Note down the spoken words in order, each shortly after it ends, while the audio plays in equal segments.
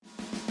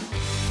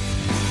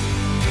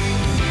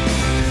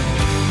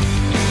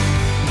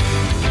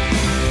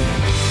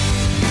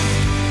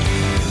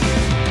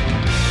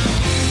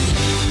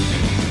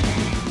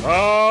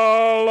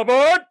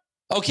aboard!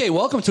 Okay,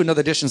 welcome to another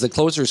edition of the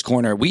Closer's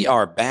Corner. We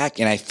are back,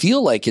 and I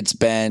feel like it's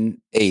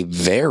been a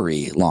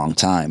very long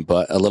time,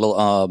 but a little,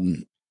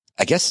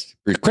 I guess,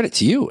 credit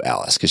to you,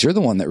 Alice, because you're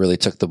the one that really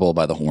took the bull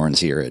by the horns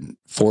here and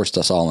forced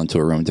us all into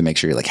a room to make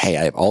sure you're like, hey,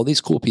 I have all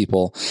these cool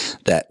people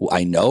that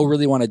I know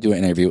really want to do an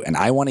interview, and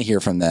I want to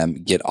hear from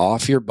them. Get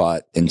off your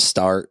butt and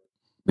start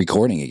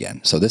recording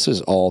again. So this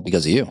is all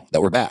because of you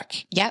that we're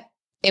back. Yep.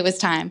 It was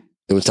time.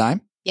 It was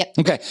time? Yep.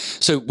 Okay.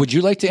 So would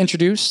you like to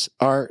introduce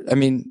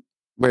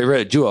we're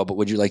a duo, but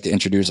would you like to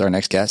introduce our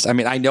next guest? I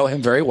mean, I know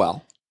him very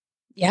well.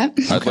 Yep.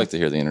 I'd like to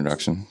hear the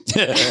introduction.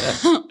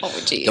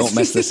 Oh, geez. Don't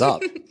mess this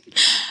up.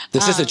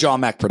 This is a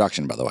JawMac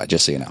production, by the way,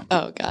 just so you know.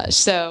 Oh, gosh.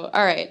 So,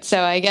 all right.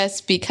 So I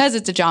guess because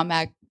it's a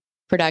JawMac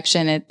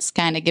production, it's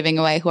kind of giving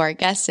away who our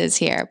guest is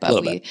here.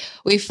 But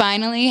we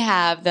finally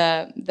have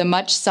the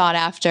much sought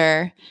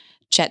after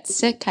Chet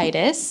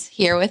Stachitas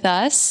here with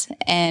us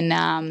and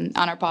on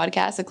our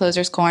podcast, The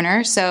Closer's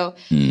Corner. So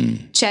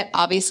Chet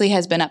obviously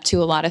has been up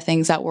to a lot of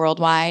things out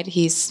worldwide.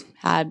 He's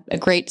had a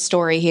great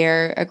story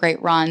here, a great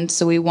run.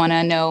 So we want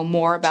to know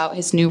more about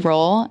his new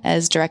role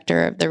as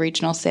director of the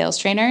regional sales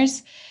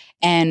trainers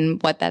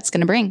and what that's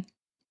going to bring.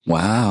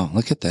 Wow,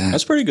 look at that.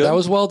 That's pretty good. That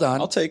was well done.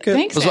 I'll take it.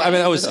 Thanks.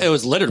 It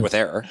was littered with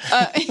error.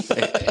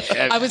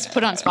 I was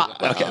put on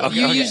spot. Okay.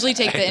 You usually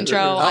take the intro.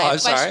 I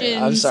have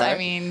questions. I'm sorry. I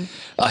mean,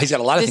 he's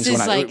got a lot of things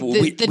going on.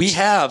 Like we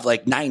have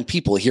like 9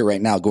 people here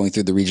right now going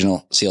through the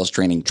regional sales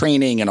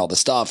training and all the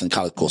stuff and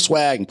kind of cool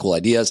swag and cool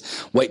ideas.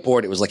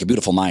 Whiteboard. It was like a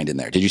beautiful mind in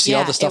there. Did you see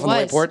all the stuff on the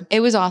whiteboard? It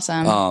was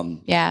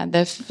awesome. Yeah.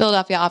 The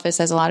Philadelphia office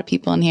has a lot of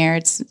people in here.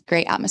 It's a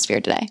great atmosphere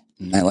today.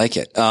 I like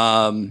it.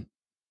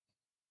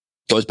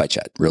 Goes by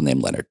Chet, real name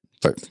Leonard.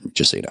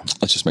 Just so you know.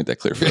 Let's just make that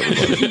clear for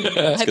everybody.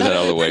 Let's get that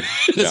out of the way.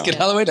 Let's get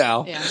out of the way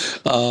now. Yeah.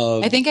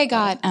 I think I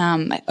got,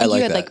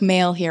 you had like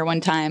mail here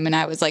one time and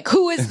I was like,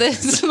 who is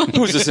this?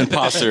 Who's this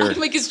imposter?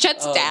 Like, is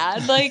Chet's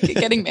dad like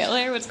getting mail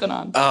here? What's going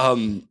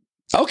on?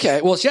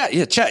 Okay. Well,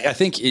 yeah, Chet, I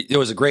think it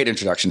was a great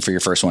introduction for your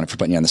first one for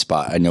putting you on the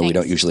spot. I know we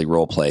don't usually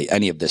role play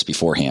any of this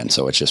beforehand,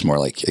 so it's just more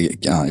like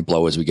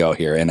blow as we go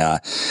here. And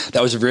that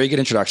was a very good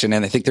introduction.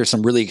 And I think there's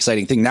some really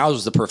exciting thing. Now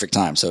was the perfect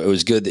time. So it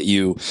was good that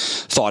you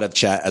thought of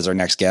Chet as our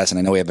next guest. And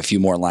I know we have a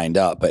few more lined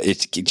up, but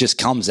it just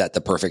comes at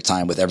the perfect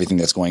time with everything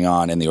that's going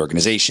on in the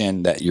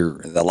organization that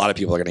a lot of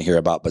people are going to hear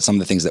about, but some of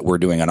the things that we're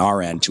doing on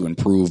our end to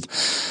improve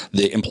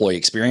the employee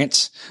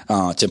experience,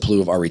 to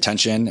improve our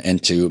retention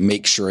and to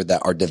make sure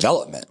that our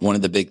development, one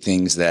of the big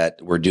things that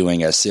we're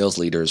doing as sales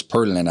leaders,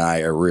 Purden and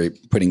I are really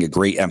putting a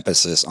great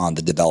emphasis on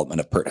the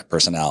development of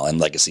personnel and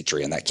legacy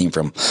tree. And that came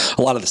from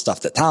a lot of the stuff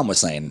that Tom was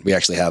saying. We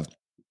actually have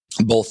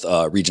both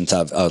regions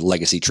have a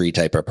legacy tree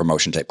type or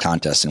promotion type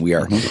contest, and we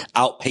are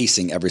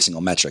outpacing every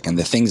single metric. And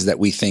the things that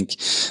we think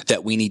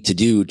that we need to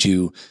do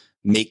to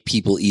make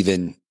people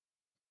even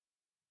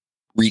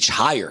reach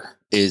higher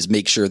is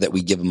make sure that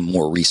we give them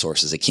more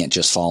resources. It can't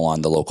just fall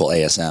on the local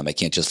ASM. It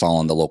can't just fall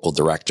on the local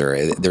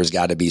director. There's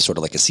got to be sort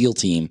of like a SEAL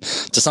team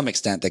to some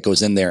extent that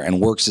goes in there and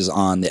works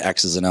on the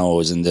X's and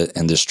O's and the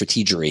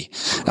strategery,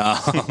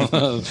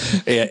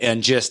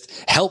 and just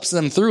helps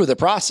them through the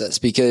process,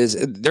 because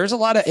there's a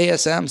lot of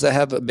ASMs that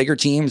have bigger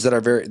teams that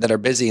are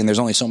busy, and there's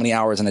only so many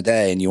hours in a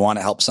day, and you want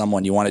to help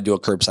someone, you want to do a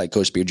curbside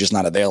coach, but you're just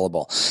not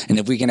available. And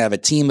if we can have a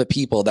team of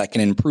people that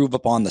can improve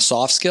upon the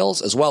soft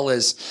skills as well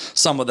as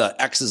some of the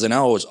X's and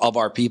O's of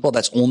our people,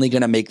 that's only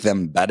going to make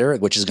them better,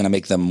 which is going to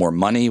make them more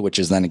money, which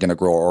is then going to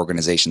grow our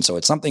organization. So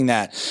it's something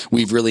that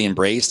we've really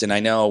embraced. And I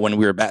know when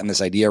we were batting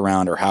this idea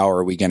around, or how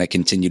are we going to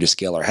continue to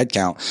scale our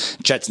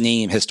headcount, Chet's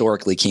name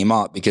historically came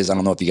up because I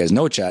don't know if you guys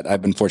know Chet.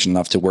 I've been fortunate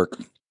enough to work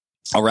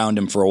around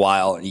him for a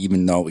while,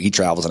 even though he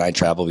travels and I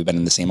travel. We've been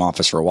in the same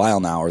office for a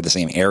while now, or the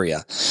same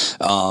area.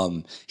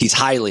 He's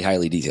highly,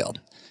 highly detailed.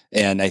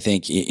 And I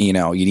think, you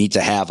need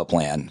to have a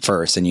plan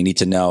first, and you need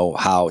to know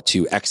how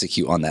to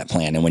execute on that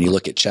plan. And when you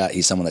look at Chet,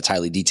 he's someone that's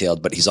highly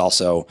detailed, but he's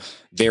also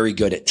very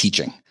good at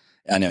teaching.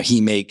 I know he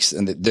makes,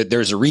 and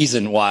there's a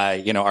reason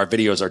why, our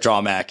videos are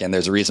JawMac, and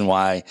there's a reason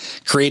why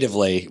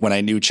creatively, when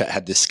I knew Chet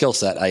had this skill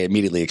set, I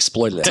immediately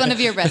exploited it. It's one of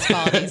your best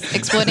qualities,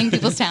 exploiting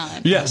people's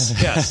talent.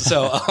 Yes.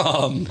 So,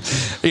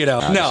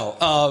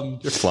 no.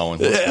 You're flowing.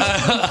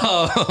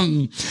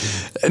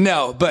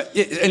 No, but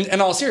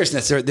in all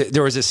seriousness,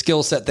 there was a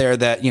skill set there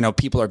that,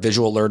 people are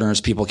visual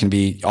learners, people can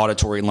be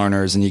auditory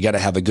learners, and you got to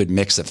have a good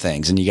mix of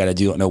things, and you got to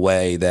do it in a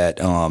way that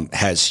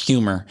has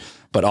humor.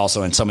 But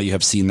also, and some of you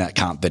have seen that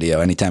comp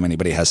video. Anytime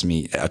anybody has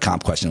me a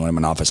comp question when I'm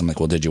in office, I'm like,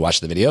 well, did you watch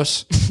the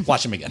videos?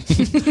 Watch them again.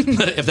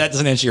 If that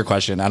doesn't answer your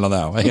question, I don't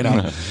know.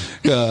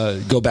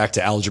 Go back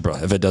to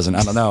algebra if it doesn't.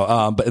 I don't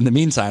know. But in the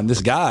meantime, this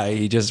guy,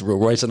 he just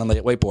writes it on the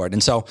whiteboard.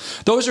 And so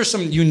those are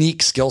some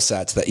unique skill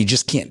sets that you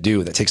just can't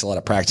do. That takes a lot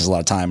of practice, a lot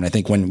of time. And I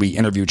think when we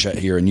interview Chet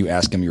here and you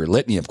ask him your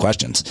litany of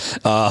questions,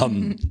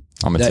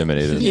 I'm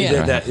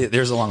intimidated.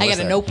 There's a long list. I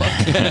got a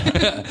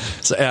notebook.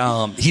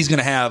 So, he's going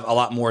to have a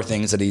lot more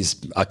things that he's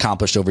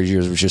accomplished over the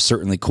years, which is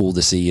certainly cool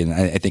to see. And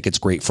I think it's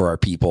great for our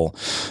people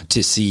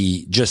to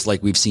see, just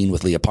like we've seen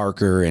with Leah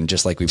Parker and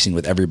just like we've seen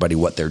with everybody,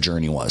 what their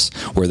journey was,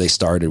 where they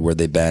started, where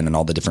they've been, and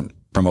all the different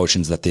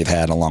promotions that they've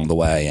had along the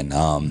way. And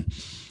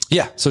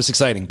so it's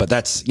exciting. But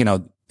that's,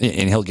 and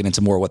he'll get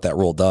into more what that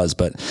role does.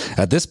 But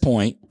at this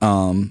point,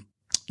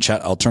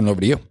 Chet, I'll turn it over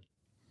to you.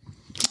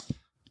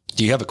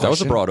 Do you have a question? That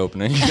was a broad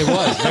opening. It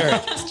was very.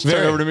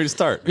 Turn it over to me to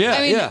start. Yeah,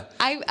 I mean, yeah.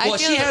 I feel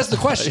she has the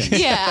question.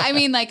 Yeah, I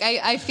mean,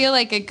 I feel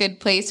like a good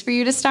place for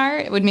you to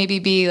start would maybe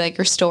be like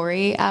your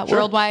story at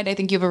Worldwide. I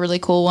think you have a really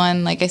cool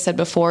one, like I said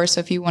before.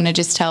 So if you want to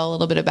just tell a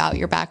little bit about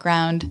your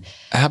background,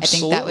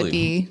 Absolutely. I think that would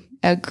be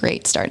a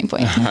great starting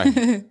point. All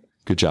right.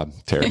 Good job,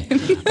 Terry.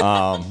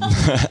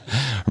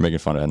 We're making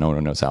fun of it. No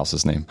one knows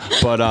Alice's name.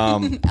 But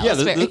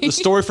the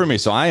story for me.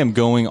 So I am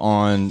going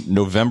on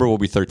November will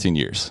be 13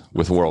 years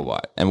with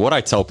Worldwide. And what I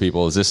tell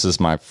people is this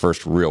is my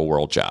first real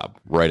world job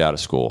right out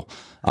of school.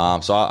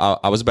 So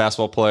I was a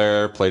basketball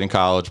player, played in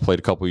college, played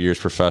a couple of years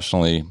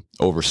professionally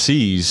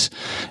overseas.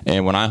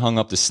 And when I hung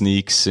up the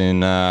sneaks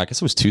in, I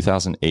guess it was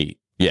 2008.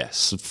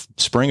 Yes,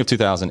 spring of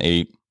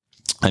 2008.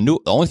 The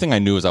only thing I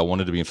knew is I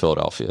wanted to be in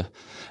Philadelphia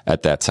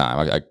at that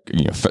time.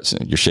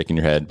 You're shaking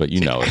your head, but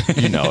you know it.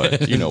 You know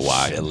it. You know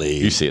why. Philly.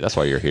 You see it. That's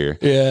why you're here.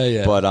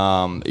 Yeah. But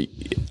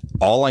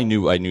all I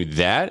knew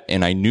that,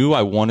 and I knew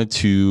I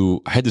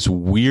had this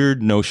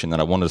weird notion that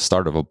I wanted to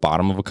start at the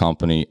bottom of a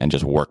company and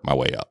just work my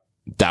way up.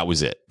 That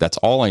was it. That's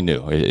all I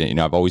knew.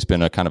 I've always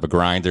been a kind of a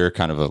grinder,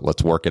 kind of a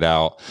let's work it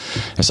out.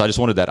 And so I just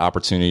wanted that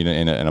opportunity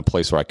in a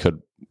place where I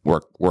could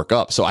work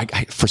up. So I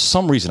for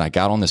some reason, I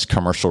got on this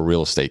commercial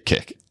real estate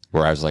kick,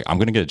 where I was like, I'm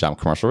going to get a job in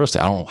commercial real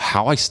estate. I don't know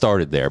how I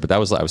started there, but I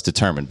was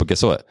determined. But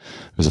guess what? It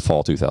was the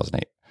fall of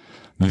 2008.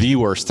 The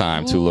worst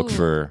time to look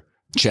for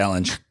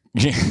challenge.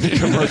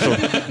 Commercial.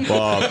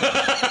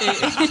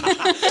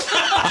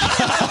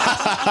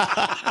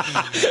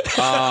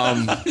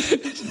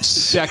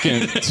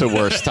 Second to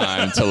worst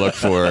time to look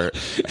for.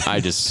 I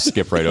just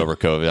skip right over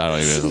COVID. I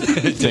don't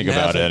even think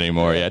about it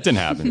anymore. Yeah, it didn't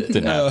happen.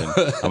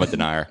 I'm a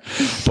denier.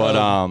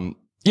 But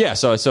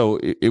so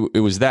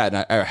it was that,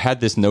 and I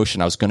had this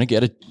notion I was going to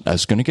get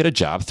a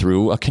job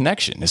through a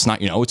connection. It's not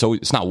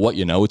it's not what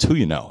you know, it's who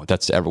you know.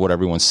 That's what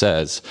everyone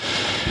says,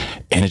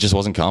 and it just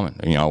wasn't coming.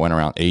 I went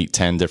around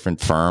 8-10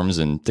 different firms,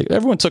 and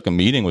everyone took a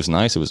meeting. It was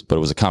nice. But it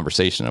was a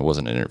conversation. It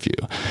wasn't an interview.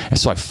 And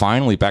so I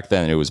finally, back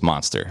then it was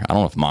Monster. I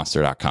don't know if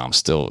Monster.com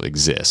still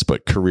exists,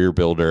 but Career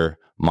Builder,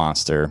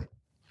 Monster.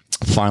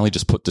 Finally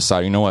just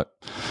decided, you know what,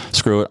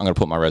 screw it. I'm going to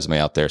put my resume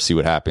out there, see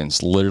what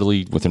happens.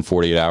 Literally within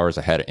 48 hours,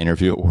 I had an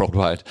interview at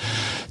Worldwide.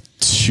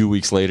 2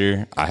 weeks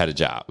later, I had a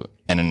job.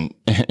 And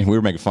we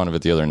were making fun of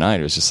it the other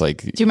night. It was just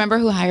like... Do you remember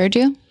who hired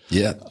you?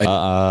 Yeah.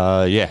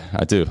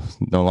 I do.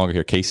 No longer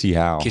here. Casey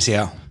Howe.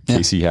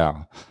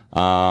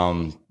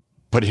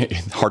 But it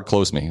hard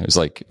closed me. It was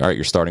like, all right,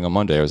 you're starting on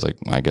Monday. I was like,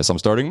 I guess I'm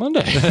starting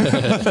Monday.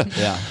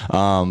 Yeah.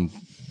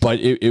 But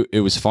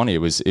it was funny. It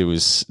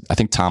was. I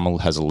think Tom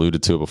has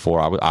alluded to it before.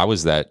 I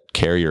was that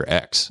carrier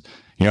X.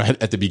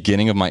 At the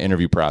beginning of my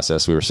interview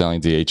process, we were selling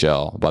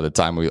DHL. By the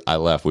time I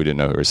left, we didn't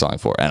know who we were selling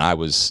for, and I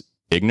was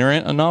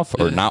ignorant enough,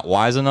 or not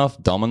wise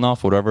enough, dumb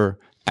enough, whatever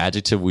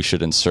adjective we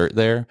should insert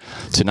there,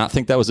 to not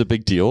think that was a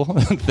big deal.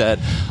 That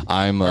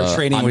I'm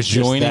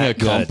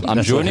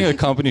joining a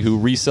company who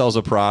resells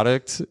a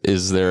product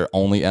is their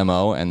only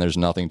MO, and there's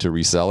nothing to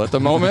resell at the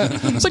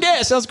moment. It's like,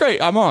 yeah, sounds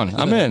great. I'm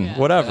in.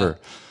 Whatever.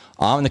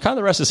 And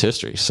the rest is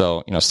history.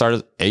 So,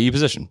 started AE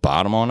position,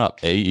 bottom on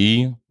up.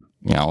 AE,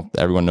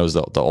 everyone knows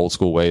the old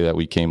school way that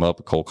we came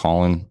up, cold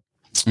calling,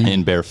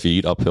 in bare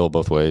feet, uphill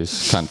both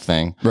ways kind of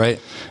thing. Right.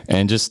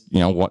 And just,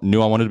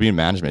 knew I wanted to be in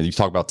management. You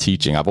talk about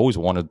teaching. I've always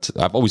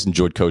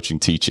enjoyed coaching,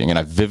 teaching. And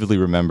I vividly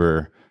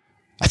remember,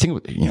 I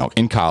think,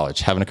 in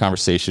college, having a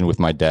conversation with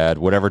my dad,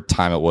 whatever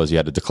time it was, you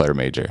had to declare a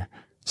major.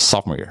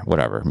 Sophomore year,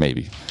 whatever,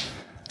 maybe.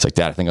 It's like,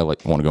 Dad, I think I want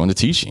to go into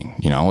teaching.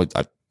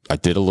 I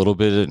did a little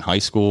bit in high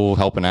school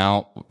helping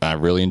out. And I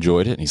really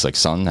enjoyed it. And he's like,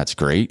 son, that's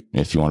great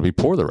if you want to be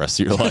poor the rest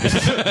of your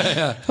life.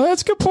 Well,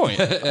 that's a good point.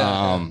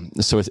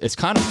 So it's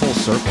kind of full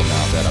circle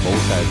now that I've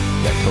always had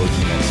that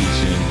coaching, that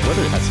teaching,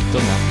 whether it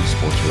doesn't have to be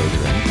sports related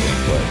or anything,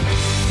 but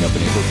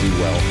been able to do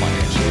well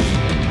financially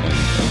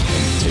and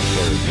take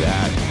care of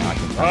that. And I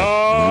can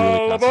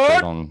really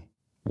concentrate on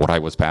what I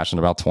was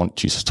passionate about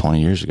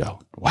 20 years ago.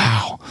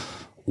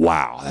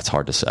 Wow, that's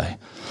hard to say.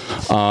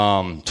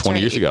 20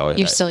 years ago.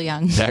 You're still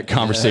young. That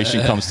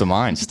conversation comes to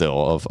mind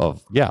still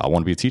of I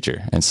want to be a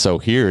teacher. And so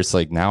here it's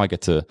like, now I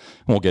get to,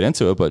 won't get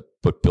into it,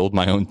 but build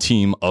my own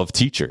team of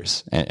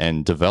teachers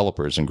and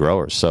developers and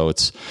growers. So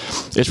it's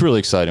really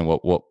exciting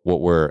what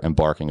we're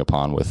embarking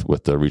upon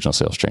with the regional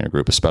sales trainer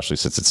group, especially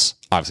since it's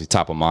obviously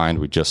top of mind.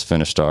 We just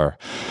finished we're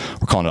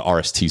calling it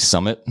RST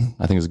Summit,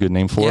 I think is a good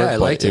name for it. I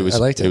liked it.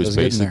 It was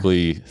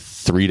basically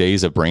 3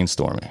 days of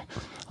brainstorming.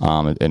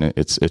 And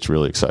it's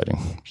really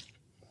exciting.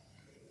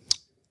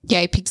 Yeah,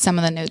 I peeked some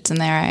of the notes in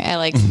there. I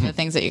like some of the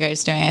things that you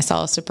guys are doing. I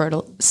saw a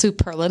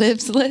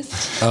superlatives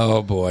list.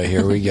 Oh boy,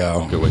 here we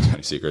go. Good way to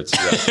many secrets.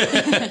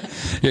 Yeah.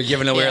 You're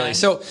giving away early.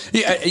 So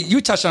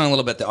you touched on a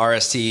little bit the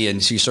RST,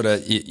 and so you sort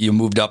of you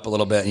moved up a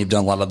little bit, and you've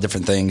done a lot of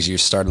different things. You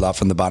started off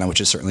from the bottom, which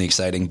is certainly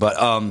exciting.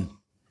 But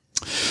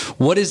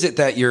what is it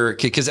that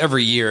because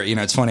every year,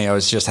 it's funny, I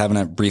was just having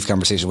a brief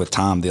conversation with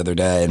Tom the other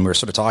day, and we were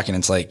sort of talking.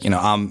 It's like,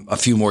 I'm a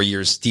few more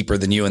years deeper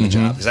than you in the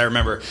job, because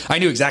I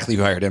knew exactly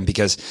who hired him,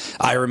 because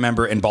I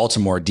remember in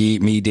Baltimore,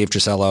 me, Dave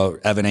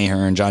Tricello, Evan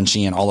Ahern, John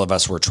Sheehan, all of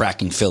us were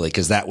tracking Philly,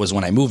 because that was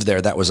when I moved there.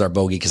 That was our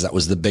bogey, because that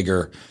was the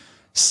bigger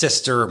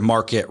sister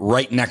market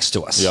right next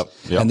to us. Yep.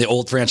 And the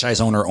old franchise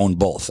owner owned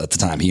both at the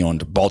time. He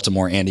owned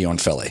Baltimore and he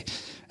owned Philly.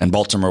 And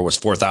Baltimore was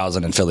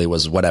 4,000 and Philly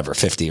was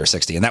 50 or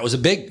 60. And that was a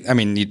big,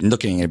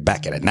 looking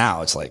back at it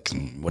now, it's like,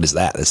 what is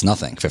that? It's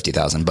nothing,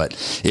 50,000.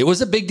 But it was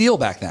a big deal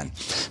back then,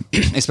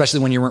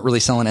 especially when you weren't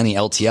really selling any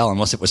LTL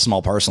unless it was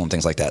small parcel and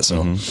things like that.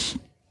 So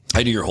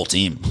I knew your whole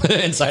team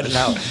inside and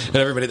out and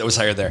everybody that was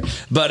hired there.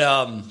 But,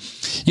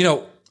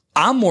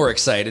 I'm more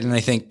excited, and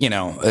I think,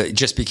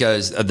 just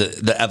because of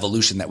the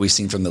evolution that we've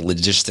seen from the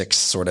logistics,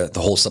 sort of the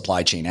whole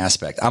supply chain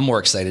aspect, I'm more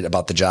excited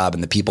about the job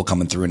and the people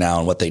coming through now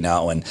and what they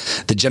know. And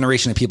the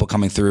generation of people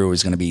coming through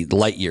is going to be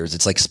light years.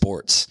 It's like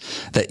sports,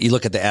 that you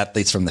look at the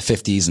athletes from the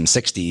 50s and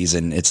 60s,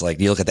 and it's like,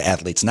 you look at the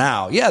athletes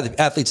now. Yeah,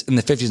 the athletes in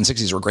the 50s and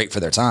 60s were great for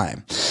their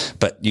time,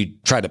 but you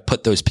try to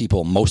put those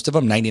people, most of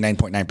them,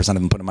 99.9% of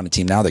them, put them on a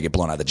team now, they get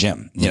blown out of the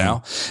gym, you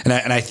know? And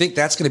I think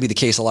that's going to be the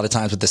case a lot of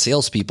times with the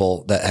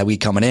salespeople that we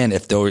coming in,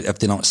 if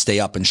they don't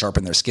stay up and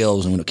sharpen their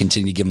skills, and we don't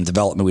continue to give them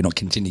development, we don't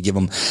continue to give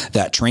them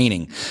that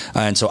training.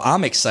 And so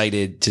I'm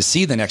excited to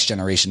see the next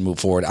generation move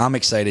forward. I'm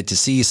excited to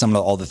see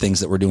all the things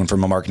that we're doing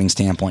from a marketing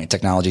standpoint,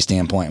 technology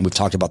standpoint. And we've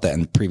talked about that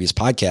in previous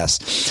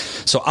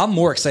podcasts. So I'm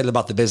more excited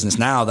about the business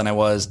now than I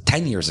was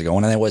 10 years ago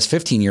and I was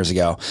 15 years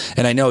ago.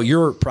 And I know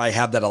you probably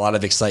have that a lot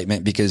of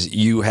excitement, because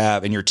you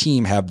have, and your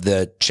team have,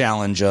 the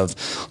challenge of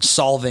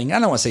solving, I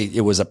don't want to say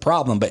it was a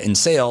problem, but in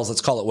sales,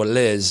 let's call it what it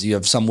is. You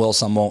have some will,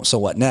 some won't. So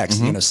what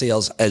next?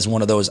 Sales as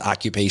one of those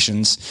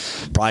occupations,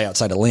 probably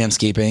outside of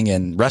landscaping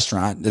and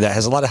restaurant, that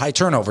has a lot of high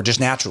turnover just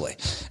naturally.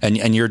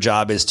 And your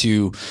job is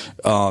to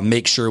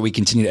make sure we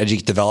continue to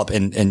educate, develop,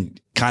 and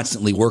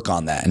constantly work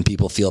on that. And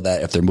people feel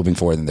that if they're moving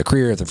forward in their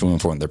career, if they're moving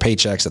forward in their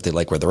paychecks, if they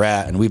like where they're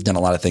at. And we've done a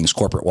lot of things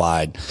corporate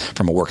wide,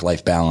 from a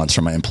work-life balance,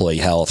 from an employee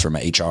health, from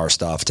an HR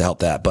stuff to help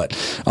that. But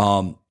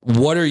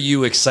what are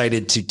you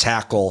excited to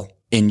tackle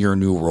in your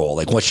new role?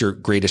 Like, what's your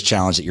greatest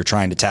challenge that you're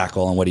trying to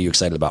tackle, and what are you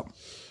excited about?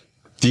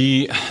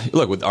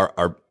 Look, with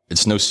our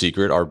it's no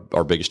secret,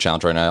 our biggest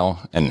challenge right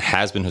now, and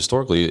has been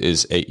historically,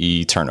 is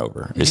AE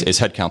turnover, is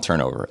headcount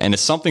turnover. And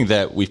it's something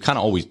that we've kind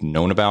of always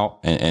known about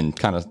and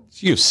kind of,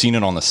 you've seen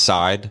it on the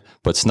side,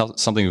 but it's not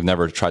something we've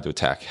never tried to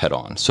attack head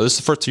on. So this is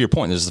the first, to your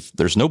point,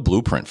 there's no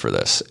blueprint for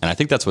this. And I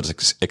think that's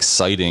what's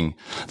exciting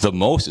the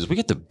most, is we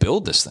get to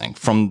build this thing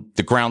from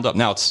the ground up.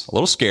 Now, it's a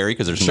little scary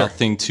because there's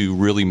nothing to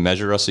really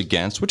measure us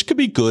against, which could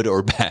be good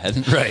or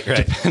bad. Right.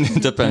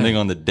 Depending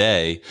on the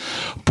day.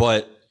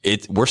 But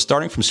we're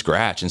starting from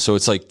scratch. And so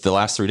it's like the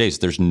last 3 days,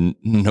 there's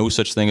no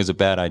such thing as a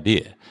bad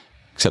idea,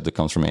 except it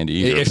comes from Andy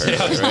Eager,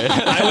 right?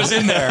 I was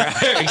in there.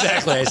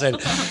 Exactly. I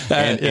said,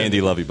 Andy,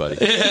 love you, buddy.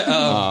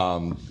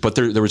 But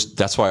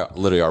that's why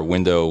literally our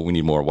window, we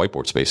need more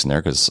whiteboard space in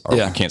there, because we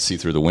can't see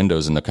through the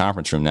windows in the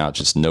conference room now. It's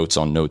just notes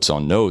on notes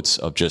on notes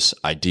of just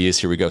ideas.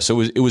 Here we go.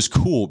 So it was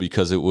cool,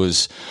 because it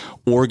was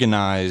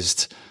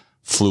organized,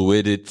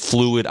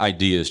 fluid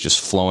ideas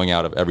just flowing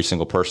out of every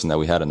single person that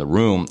we had in the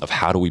room, of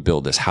how do we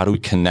build this? How do we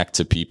connect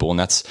to people? And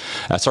that's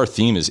our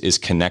theme, is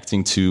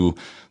connecting to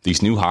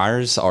these new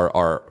hires.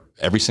 Our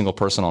every single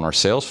person on our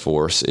sales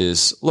force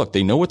is, look,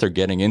 they know what they're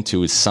getting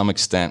into. To some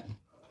extent,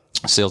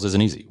 sales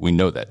isn't easy. We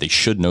know that. They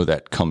should know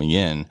that coming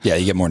in. Yeah,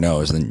 you get more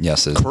no's than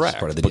yeses. Correct.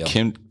 Part of the deal.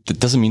 But that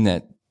doesn't mean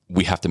that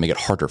we have to make it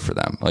harder for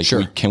them. Like,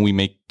 can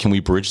we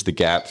bridge the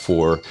gap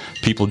for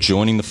people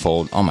joining the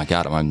fold? Oh my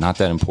God, am I not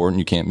that important?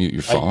 You can't mute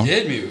your phone. I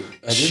did mute.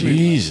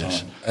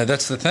 Jesus.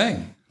 That's the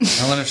thing.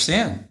 I don't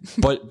understand.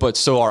 But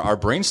so our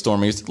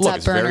brainstorming is, look,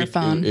 it's very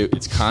phone.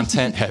 It's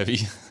content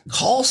heavy.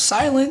 Call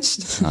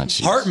silenced.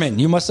 Hartman,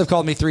 you must have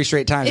called me 3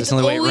 straight times. It's the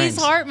way it rings.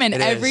 always Hartman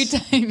every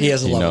time. He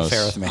has a love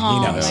affair with me. Oh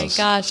he knows. My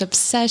gosh,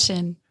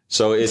 obsession.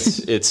 So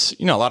it's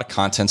a lot of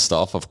content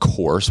stuff. Of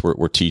course,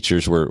 we're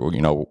teachers.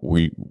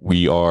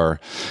 We are,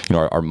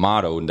 our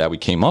motto that we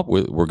came up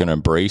with, we're going to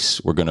embrace,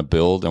 we're going to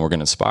build, and we're going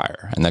to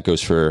inspire. And that goes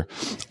for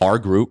our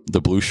group, the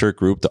blue shirt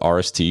group, the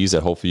RSTs,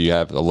 that hopefully you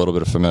have a little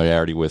bit of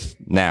familiarity with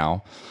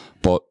now.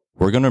 But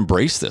we're going to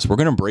embrace this. We're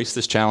going to embrace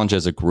this challenge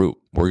as a group.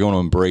 We're going to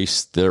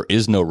embrace, there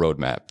is no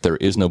roadmap. There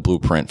is no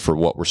blueprint for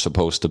what we're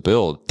supposed to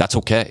build. That's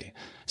okay.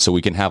 So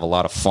we can have a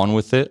lot of fun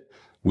with it.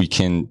 We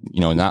can,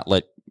 not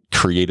let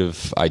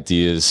creative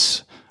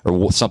ideas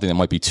or something that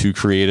might be too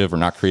creative or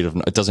not creative,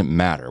 it doesn't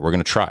matter. We're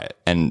going to try it,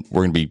 and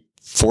we're going to be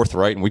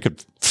forthright, and we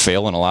could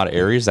fail in a lot of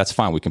areas. That's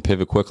fine. We can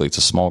pivot quickly. It's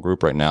a small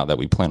group right now that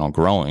we plan on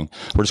growing.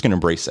 We're just going to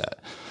embrace that.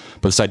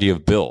 But this idea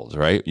of build,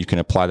 right? You can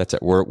apply that to,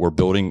 we're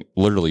building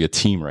literally a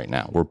team right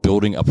now. We're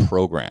building a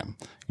program.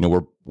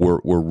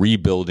 We're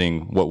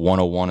rebuilding what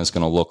 101 is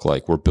going to look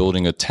like. We're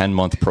building a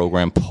 10-month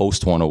program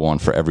post 101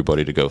 for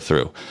everybody to go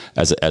through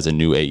as a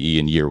new AE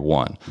in year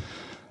one.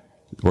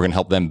 We're going to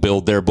help them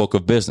build their book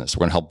of business.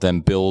 We're going to help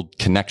them build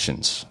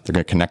connections. They're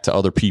going to connect to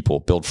other people,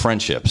 build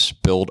friendships,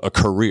 build a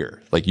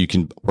career. We're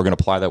going to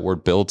apply that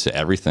word build to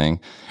everything.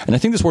 And I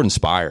think this word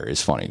inspire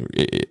is funny.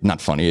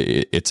 Not funny.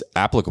 It's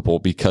applicable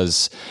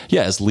because,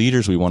 as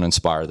leaders, we want to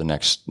inspire the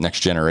next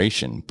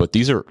generation. But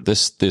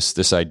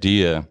this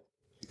idea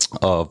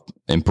of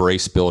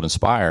embrace, build,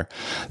 inspire,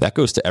 that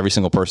goes to every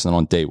single person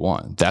on day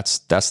one. That's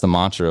the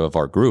mantra of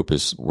our group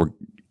is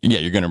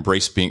you're going to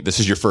embrace this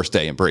is your first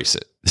day. Embrace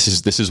it.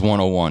 This is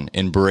 101.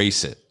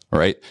 Embrace it,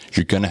 right?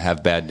 You're going to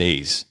have bad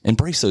days.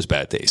 Embrace those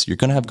bad days. You're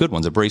going to have good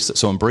ones. Embrace it.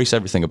 So embrace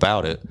everything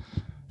about it.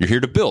 You're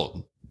here to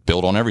build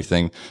on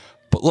everything.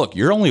 But look,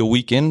 you're only a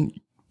week in.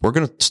 We're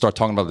going to start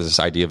talking about this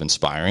idea of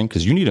inspiring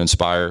because you need to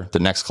inspire the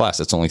next class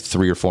that's only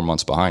 3 or 4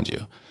 months behind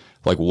you.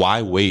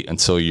 Why wait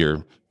until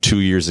you're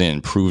 2 years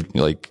in,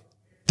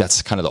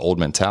 that's kind of the old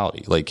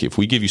mentality. If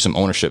we give you some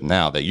ownership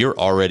now that you're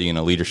already in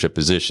a leadership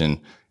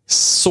position,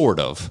 sort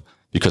of,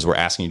 because we're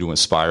asking you to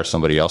inspire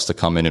somebody else to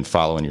come in and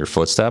follow in your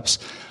footsteps,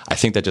 I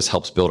think that just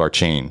helps build our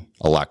chain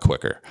a lot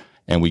quicker.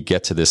 And we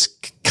get to this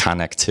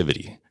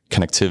connectivity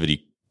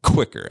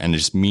quicker. And it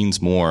just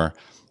means more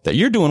that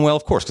you're doing well,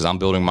 of course, because I'm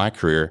building my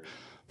career,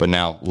 but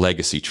now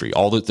legacy tree,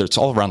 it's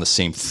all around the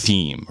same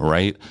theme,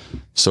 right?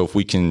 So if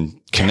we can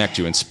connect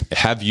you and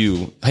have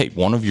you, hey,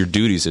 one of your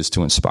duties is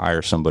to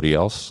inspire somebody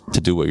else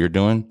to do what you're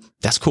doing.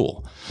 That's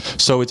cool.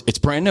 So it's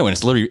brand new, and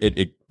it's literally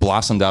it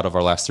blossomed out of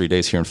our last 3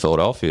 days here in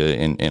Philadelphia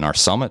in our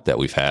summit that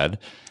we've had.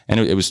 And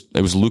it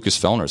was Lucas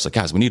Fellner. It's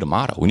guys, we need a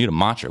motto. We need a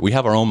mantra. We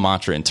have our own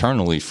mantra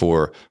internally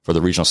for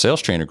the regional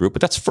sales trainer group,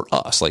 but that's for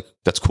us.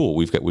 That's cool.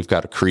 We've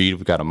got a creed.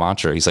 We've got a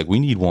mantra. He's we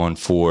need one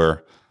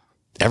for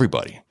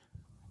everybody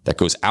that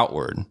goes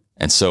outward.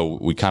 And so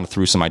we kind of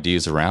threw some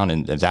ideas around,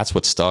 and that's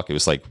what stuck. It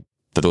was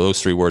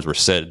those 3 words were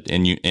said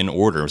in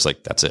order. It was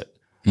that's it.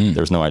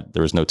 There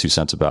was no 2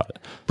 cents about it.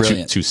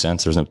 Brilliant. 2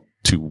 cents. There's no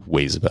 2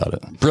 ways about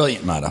it.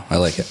 Brilliant motto. I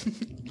like it.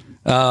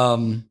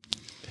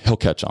 He'll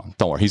catch on.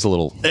 Don't worry.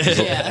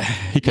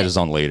 He catches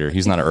on later.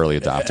 He's not an early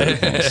adopter of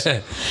things.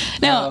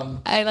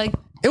 No,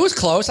 It was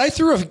close.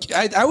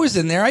 I was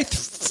in there. I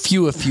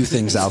threw a few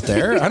things out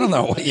there. I don't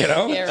know,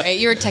 Yeah, right.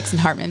 You were texting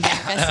Hartman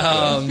back.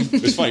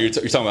 It's funny. You're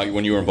talking about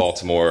when you were in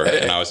Baltimore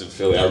and I was in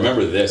Philly. I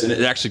remember this, and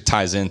it actually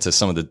ties into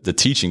some of the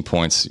teaching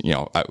points.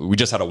 We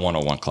just had a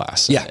 101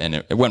 class, and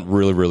it went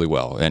really, really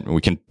well, and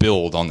we can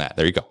build on that.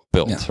 There you go,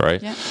 build,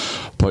 right? Yeah.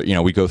 But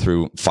we go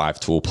through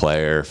 5-tool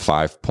player,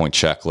 5-point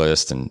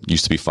checklist, and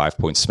used to be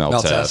 5-point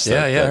smell test.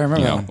 Yeah, I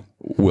remember.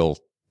 Will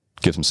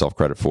gives himself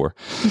credit for.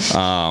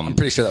 I'm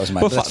pretty sure that was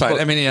mine. But that's fine.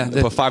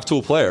 But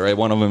 5-tool player, right?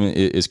 One of them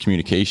is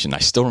communication. I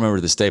still remember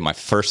to this day, my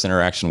first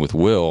interaction with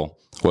Will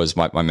was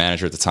my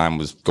manager at the time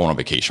was going on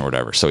vacation or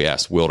whatever. So he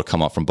asked Will to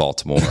come up from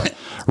Baltimore,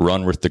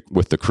 run with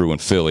the crew in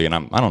Philly. And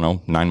I don't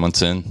know, 9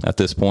 months in at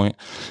this point.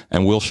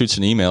 And Will shoots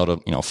an email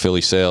to,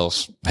 Philly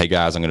sales. Hey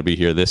guys, I'm going to be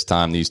here this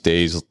time, these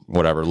days,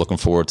 whatever. Looking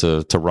forward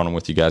to running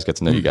with you guys, get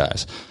to know you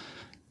guys.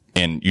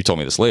 And you told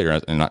me this later.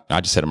 And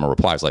I just sent him a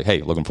reply. It's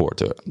hey, looking forward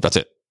to it. That's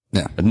it.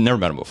 Yeah. I'd never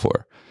met him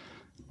before.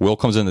 Will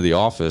comes into the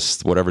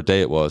office, whatever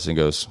day it was, and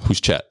goes, "Who's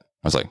Chet?"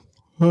 I was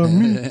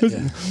me.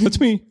 That's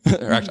me.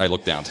 Or actually, I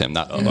looked down to him.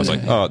 I was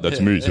 "Oh,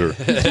 that's me, sir."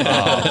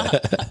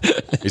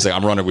 He's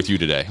 "I'm running with you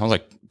today." I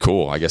was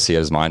 "Cool." I guess he had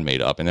his mind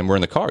made up. And then we're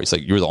in the car. He's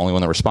 "You were the only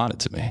one that responded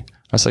to me." I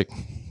was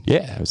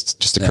 "Yeah, it was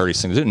just a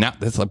courteous thing to do." Now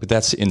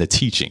that's in the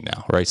teaching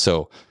now, right?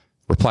 So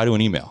reply to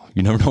an email.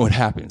 You never know what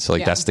happens.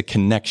 That's the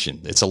connection.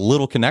 It's a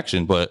little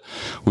connection, but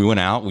we went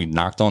out, we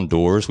knocked on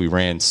doors, we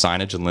ran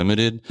signage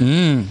unlimited.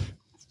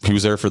 He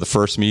was there for the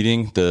first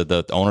meeting.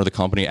 The owner of the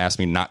company asked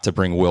me not to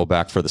bring Will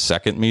back for the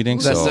second meeting.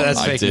 That's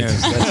fake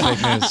news.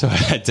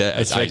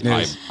 That's fake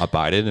news. So I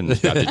abided and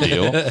got the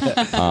deal.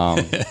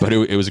 But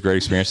it was a great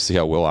experience to see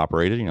how Will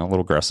operated, a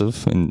little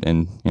aggressive.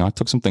 And I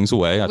took some things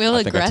away. I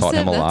think I taught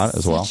him a lot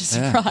as well.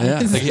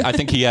 I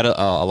think he had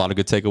a lot of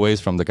good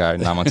takeaways from the guy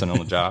 9 months in on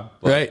the job.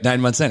 Right.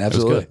 9 months in.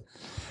 Absolutely.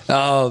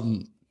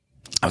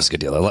 That was a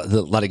good deal. A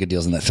lot of good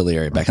deals in that Philly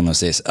area back in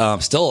those days.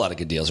 Still a lot of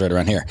good deals right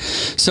around here.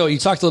 So you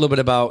talked a little bit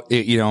about,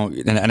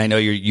 and I know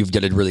you've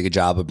done a really good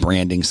job of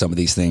branding some of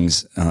these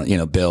things,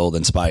 build,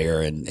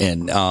 inspire.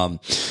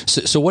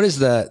 So what is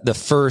the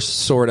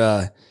first sort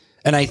of,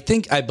 and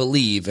I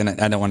believe, and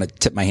I don't want to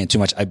tip my hand too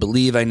much. I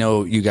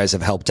know you guys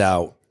have helped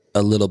out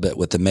a little bit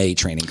with the May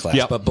training class,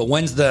 but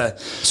when's the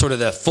sort of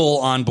the full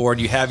on board?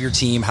 You have your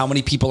team. How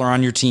many people are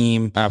on your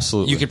team?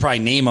 Absolutely. You could probably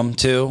name them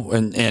too.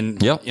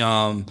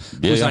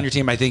 Who's on your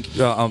team? I think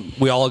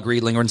we all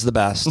agree Lingren's the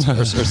best,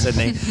 or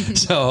Sydney.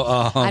 So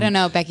I don't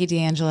know, Becky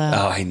D'Angelo.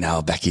 Oh, I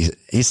know Becky.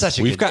 He's such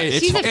a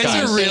It's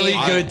a really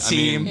good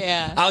team.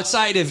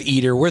 Outside of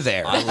Eater, we're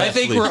there. I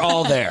think we're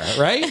all there,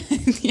 right?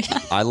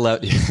 I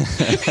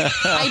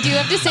do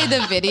have to say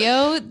the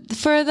video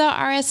for the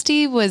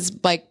RST was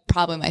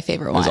probably my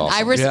favorite one.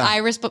 Awesome. I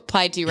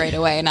replied to you right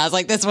away, and I was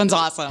like, "This one's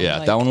awesome."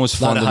 Yeah, that one was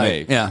fun to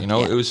make. Yeah.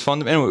 It was fun.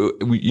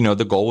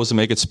 The goal was to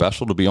make it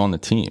special to be on the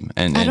team.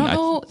 And I don't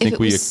know if it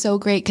was so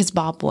great because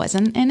Bob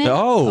wasn't in it.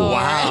 Oh,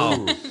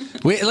 wow.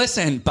 Wait,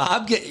 listen,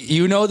 Bob,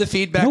 the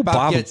feedback.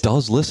 Bob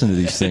does listen to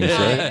these things,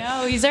 right? I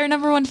know, he's our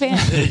number one fan.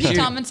 He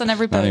comments on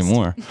every post. Not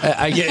anymore.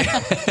 I get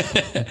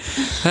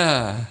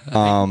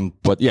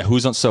But yeah,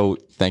 who's on? So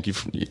thank you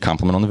for your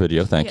compliment on the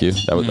video. Thank you.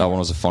 That one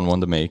was a fun one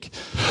to make.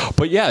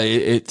 But yeah,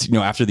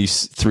 after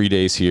these 3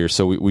 days here,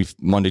 so we've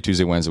Monday,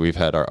 Tuesday, Wednesday, we've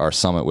had our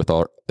summit with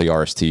all the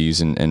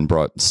RSTs and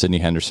brought Sydney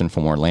Henderson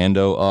from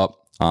Orlando up.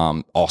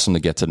 Awesome to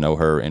get to know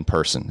her in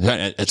person.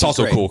 It's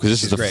also cool because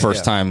this is the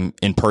first time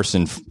in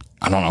person.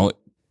 I don't know,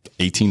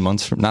 18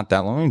 months from not that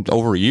long,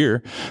 over a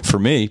year for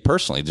me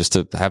personally, just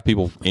to have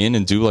people in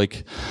and do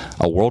like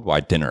a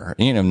worldwide dinner,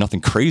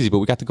 nothing crazy, but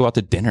we got to go out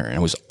to dinner and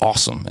it was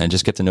awesome. And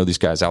just get to know these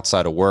guys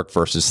outside of work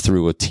versus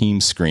through a team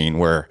screen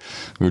where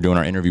we were doing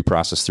our interview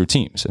process through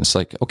Teams. And it's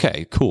like,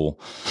 okay, cool.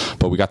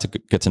 But we got to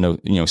get to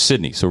know,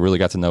 Sydney. So really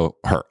got to know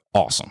her.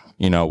 Awesome.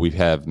 We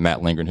have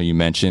Matt Lindgren, who you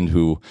mentioned,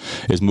 who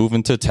is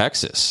moving to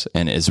Texas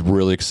and is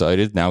really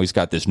excited. Now he's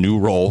got this new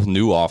role,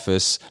 new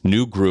office,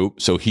 new group.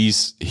 So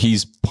he's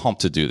pumped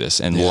to do this,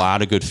 and a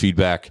lot of good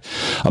feedback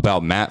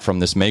about Matt from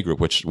this May group,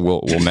 which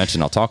we'll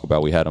mention. I'll talk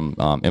about. We had him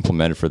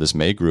implemented for this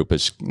May group.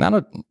 It's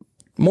not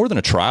more than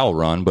a trial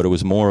run, but it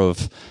was more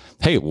of,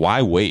 hey,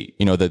 why wait?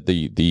 That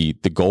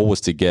the goal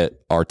was to get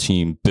our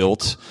team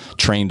built,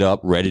 trained up,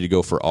 ready to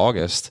go for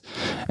August,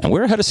 and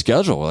we're ahead of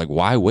schedule. We're like,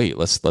 why wait?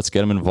 Let's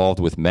get them involved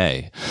with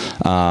May.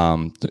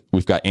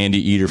 We've got Andy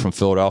Eater from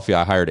Philadelphia.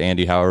 I hired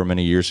Andy however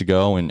many years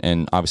ago,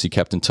 and obviously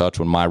kept in touch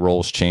when my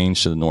roles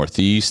changed to the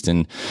Northeast.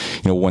 And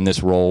when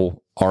this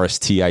role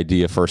RST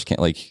idea first came,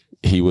 like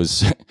he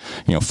was,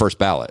 first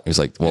ballot. He was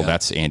like, well,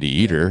 that's Andy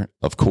Eater,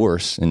 of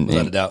course, and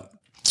without a doubt.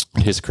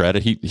 His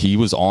credit, he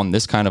was on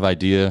this kind of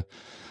idea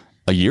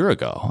a year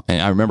ago.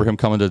 And I remember him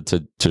coming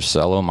to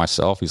Cello and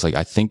myself. He's like,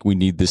 I think we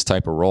need this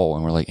type of role.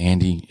 And we're like,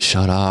 Andy,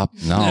 shut up.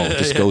 No,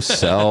 just go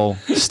sell.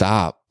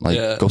 Stop.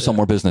 Go sell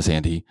more business,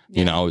 Andy.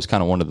 It was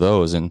kind of one of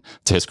those. And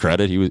to his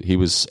credit, he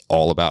was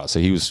all about it. So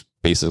he was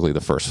basically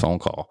the first phone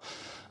call.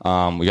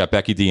 We got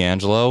Becky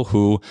D'Angelo,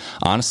 who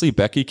honestly,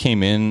 Becky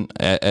came in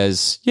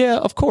as,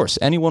 of course,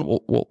 anyone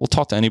we'll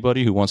talk to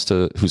anybody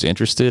who's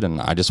interested. And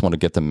I just want to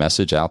get the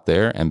message out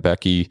there. And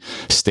Becky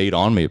stayed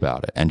on me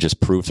about it and just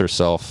proved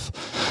herself.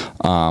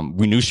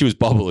 We knew she was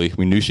bubbly.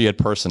 We knew she had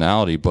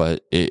personality,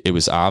 but it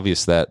was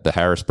obvious that the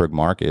Harrisburg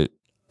market,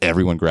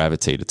 everyone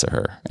gravitated to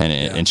her,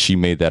 and she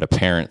made that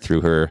apparent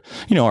through her,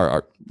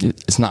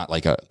 it's not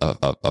like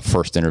a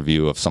first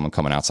interview of someone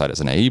coming outside as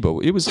an AE, but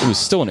it was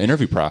still an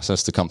interview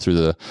process to come through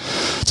to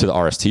the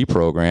RST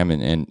program.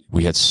 And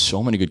we had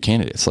so many good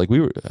candidates. Like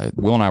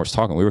Will and I was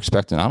talking, we were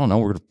expecting, I don't know,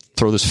 we're going to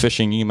throw this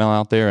phishing email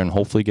out there and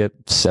hopefully get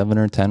 7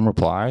 or 10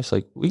 replies.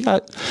 Like we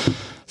got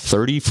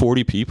 30,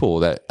 40 people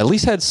that at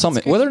least had some,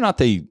 whether or not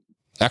they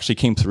actually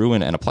came through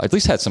and applied, at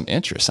least had some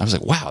interest. I was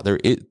like, wow,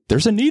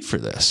 there's a need for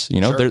this.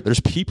 There's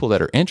people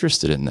that are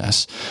interested in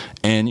this.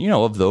 And,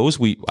 of those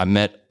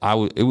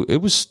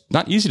it was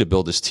not easy to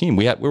build this team.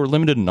 We were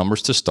limited in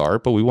numbers to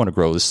start, but we want to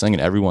grow this thing.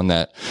 And everyone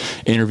that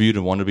interviewed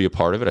and wanted to be a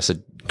part of it, I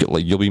said,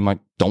 like, you'll be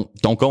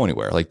don't go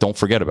anywhere. Like, don't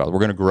forget about it. We're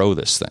going to grow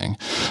this thing.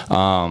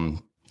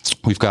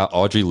 We've got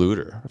Audrey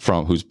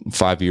Luter who's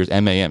 5 years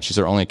MAM. She's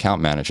our only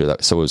account manager.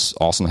 So it was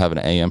awesome to have an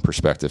AM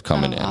perspective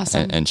coming in.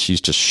 Awesome. And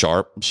she's just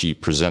sharp. She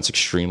presents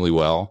extremely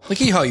well.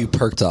 Look at how you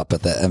perked up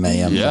at the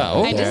MAM. Yeah.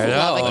 I just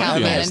love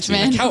account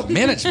management. Account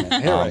management.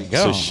 There we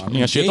go.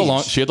 So she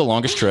had the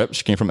longest trip.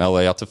 She came from LA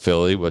out to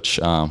Philly, which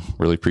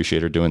really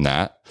appreciate her doing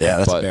that. Yeah,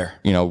 that's fair.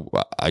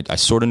 I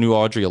sort of knew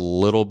Audrey a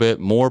little bit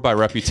more by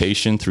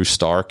reputation through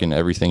Stark and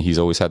everything he's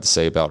always had to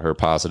say about her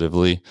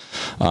positively.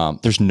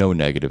 There's no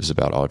negatives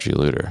about Audrey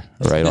Luter,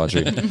 right,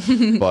 Audrey?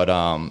 But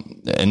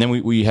and then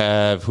we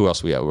have, who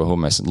else we have? Who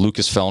am I saying?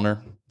 Lucas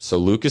Fellner. So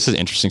Lucas is an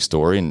interesting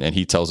story, and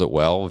he tells it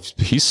well.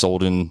 He's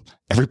sold in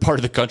every part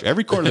of the country,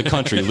 every corner of the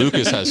country.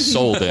 Lucas has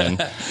sold in.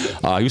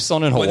 He was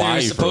selling in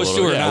Hawaii for a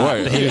little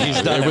bit.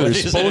 He's done whether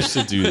he's supposed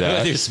to do that.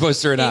 Whether he's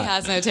supposed to or not. He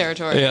has no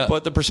territory. Yeah.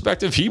 But the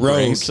perspective he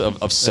brings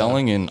of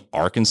selling in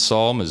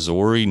Arkansas,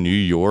 Missouri, New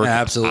York,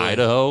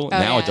 Idaho,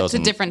 now it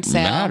doesn't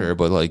matter.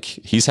 But like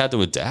he's had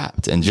to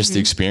adapt, and just the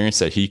experience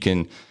that he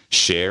can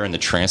share and the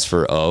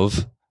transfer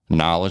of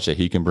knowledge that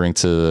he can bring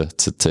to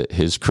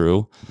his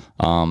crew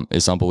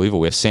is unbelievable.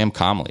 We have Sam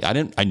Comley.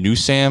 I knew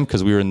Sam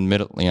because we were in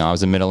I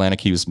was in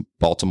Mid-Atlantic. He was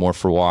Baltimore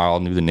for a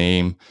while, knew the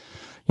name,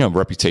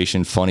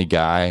 reputation, funny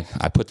guy.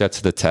 I put that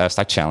to the test.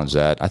 I challenged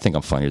that. I think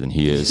I'm funnier than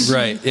he is.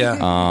 Right.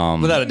 Yeah.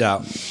 Without a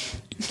doubt.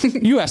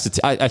 You asked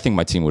I think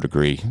my team would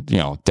agree.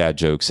 Dad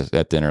jokes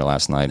at dinner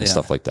last night and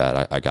stuff like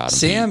that. I got him.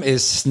 Sam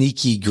is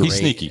sneaky great. He's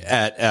sneaky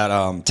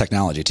at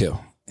technology too.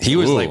 He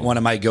was like one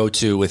of my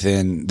go-to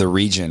within the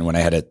region when I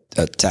had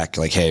a tech,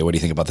 like, hey, what do you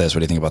think about this? What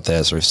do you think about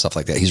this? Or stuff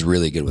like that. He's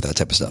really good with that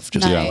type of stuff.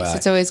 Just nice.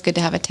 It's always good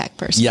to have a tech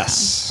person.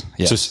 Yes.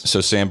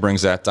 So Sam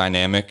brings that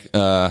dynamic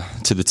to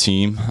the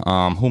team.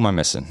 Who am I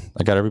missing?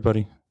 I got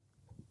everybody?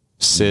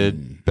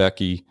 Sid,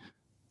 Becky,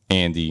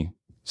 Andy,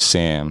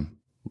 Sam,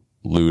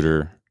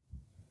 Luder.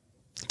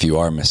 If you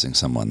are missing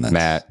someone, that's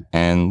Matt,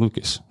 and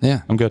Lucas.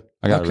 Yeah. I'm good.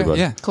 I got everybody.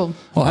 Yeah. Cool.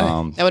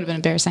 Well, That would have been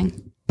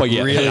embarrassing. But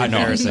yeah, Really I know.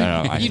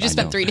 embarrassing. You just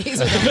spent 3 days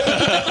with him.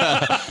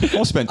 I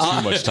won't spend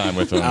too much time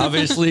with them.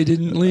 obviously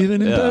didn't leave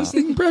an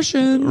lasting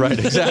impression. Right,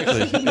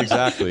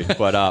 exactly.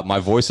 But my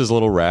voice is a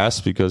little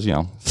rasp because,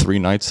 3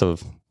 nights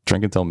of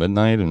drinking till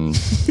midnight, and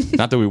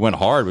not that we went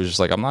hard, but just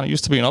like, I'm not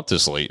used to being up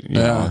this late. You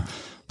know?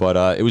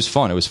 But it was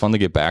fun. It was fun to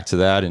get back to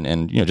that,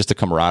 and just the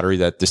camaraderie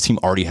that this team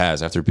already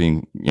has after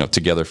being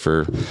together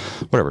for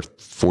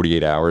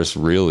 48 hours.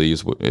 Really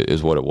is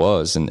what it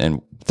was,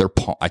 and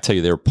I tell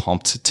you, they're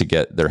pumped to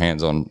get their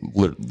hands on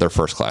their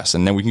first class,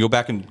 and then we can go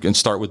back and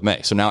start with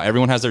May. So now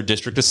everyone has their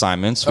district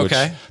assignments, which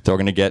they're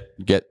going to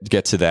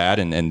get to that,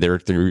 and they're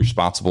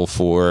responsible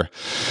for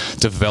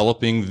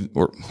developing.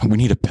 Or we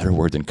need a better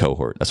word than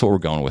cohort. That's what we're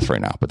going with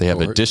right now. But they have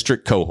a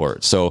district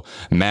cohort. So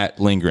Matt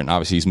Lindgren,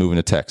 obviously, he's moving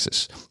to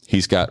Texas.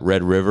 He's got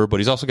Red River,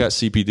 but he's also got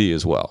CPD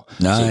as well.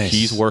 Nice. So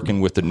he's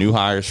working with the new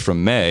hires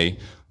from May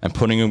and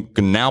put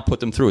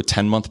them through a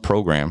 10-month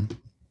program,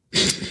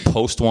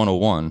 post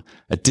 101,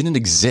 that didn't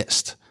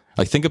exist.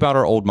 Like, think about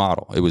our old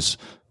model. It was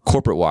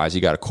corporate wise. You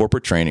got a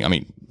corporate training. I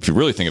mean, if you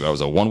really think about it, it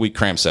was a 1-week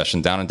cram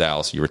session down in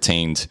Dallas. You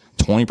retained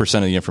 20%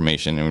 of the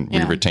information, and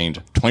we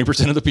retained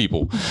 20% of the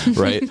people,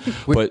 right?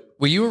 But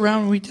were you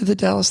around when we did the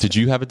Dallas? Did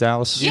you have a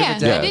Dallas? Yeah,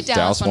 I did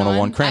Dallas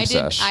 101 cram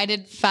session. I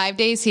did 5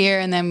 days here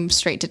and then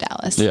straight to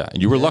Dallas. Yeah,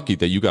 and you were lucky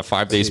that you got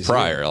 5 days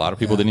prior. A lot of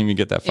people didn't even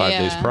get that 5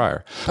 days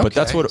prior. But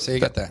that's what. So you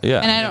got that. Yeah,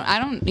 and I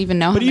don't even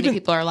know how many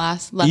people are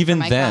left even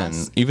for my then,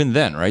 class. Even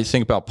then, right?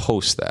 Think about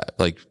post that.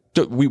 Like,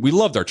 we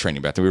loved our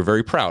training back then. We were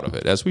very proud of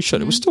it, as we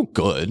should. It was still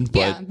good,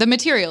 but the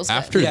materials.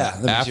 after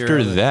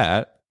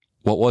that,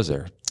 what was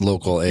there?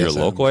 Local ASM. Your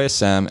local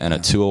ASM and a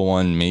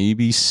 201,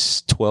 maybe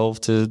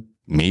 12 to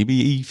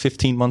maybe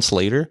 15 months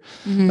later.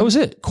 That was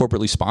it.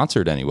 Corporately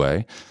sponsored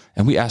anyway.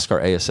 And we ask our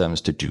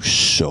ASMs to do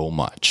so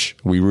much.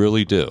 We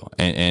really do.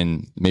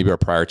 And maybe our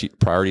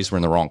priorities were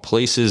in the wrong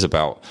places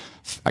about,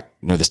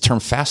 this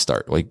term fast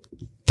start. Like,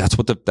 that's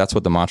what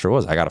the mantra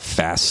was. I got to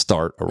fast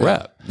start a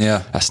rep.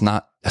 Yeah.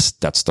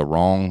 That's the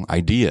wrong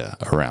idea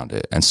around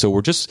it. And so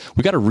we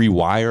got to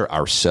rewire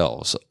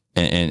ourselves.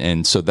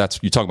 And so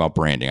you talk about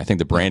branding. I think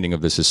the branding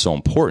of this is so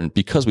important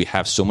because we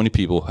have so many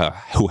people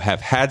who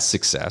have had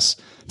success.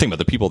 Think about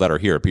the people that are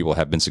here. People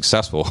have been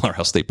successful, or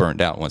else they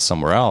burned out and went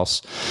somewhere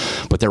else.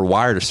 But they're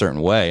wired a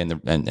certain way,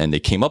 and they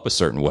came up a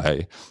certain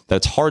way. That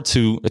it's hard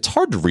to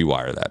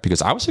rewire that,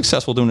 because I was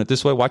successful doing it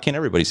this way. Why can't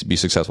everybody be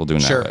successful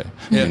doing that way?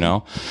 Yeah.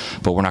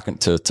 But we're not going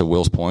to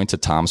Will's point, to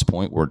Tom's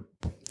point. We're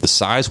the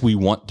size we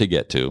want to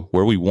get to,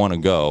 where we want to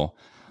go.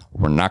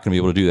 We're not going to be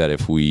able to do that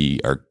if we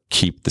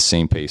keep the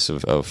same pace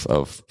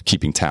of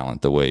keeping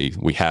talent the way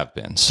we have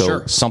been.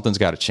 So something's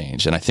got to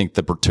change. And I think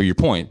to your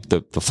point,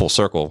 the full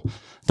circle,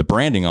 the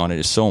branding on it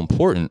is so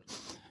important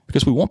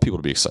because we want people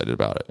to be excited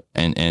about it.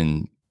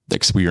 And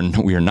we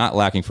are not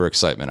lacking for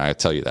excitement. I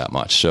tell you that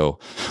much. So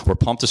we're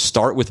pumped to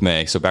start with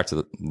May. So back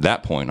to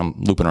that point, I'm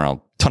looping around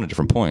a ton of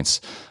different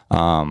points.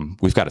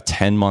 We've got a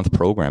 10-month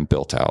program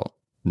built out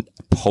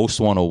post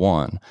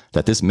 101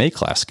 that this May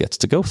class gets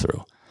to go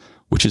through,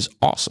 which is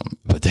awesome.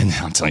 But then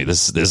I'm telling you,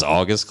 this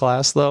August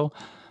class, though,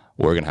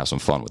 we're going to have some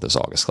fun with this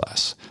August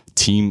class.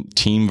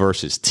 Team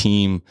versus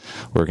team.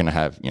 We're going to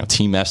have,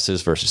 Team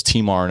Estes versus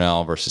Team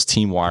Arnell versus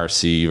Team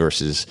YRC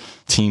versus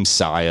Team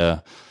Saya.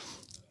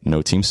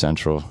 No Team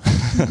Central.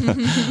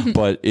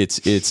 But it's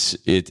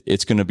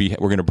going to be,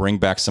 we're going to bring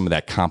back some of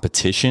that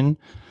competition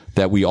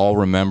that we all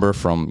remember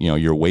from,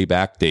 your way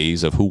back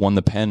days of who won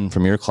the pen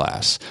from your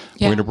class.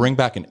 Yeah. We're going to bring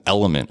back an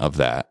element of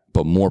that,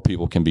 but more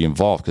people can be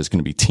involved because it's going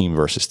to be team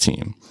versus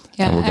team.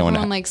 Yeah, and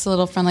everyone likes a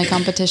little friendly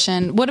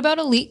competition. What about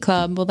Elite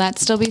Club? Will that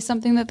still be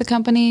something that the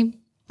company...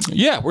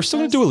 Yeah, we're still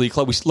going to do Elite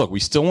Club. We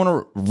still want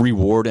to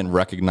reward and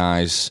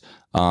recognize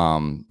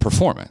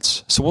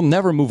performance. So we'll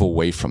never move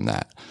away from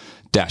that.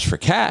 Dash for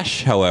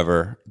Cash,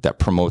 however,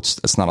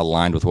 that's not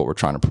aligned with what we're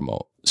trying to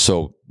promote.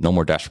 So no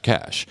more Dash for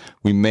Cash.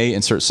 We may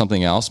insert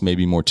something else,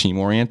 maybe more team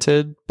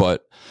oriented,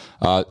 but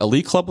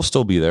Elite Club will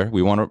still be there.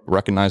 We want to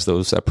recognize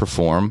those that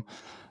perform.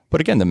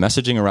 But again, the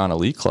messaging around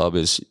Elite Club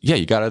is,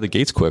 you got out of the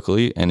gates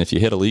quickly. And if you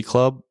hit Elite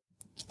Club,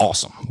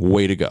 awesome.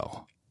 Way to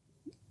go.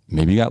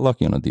 Maybe you got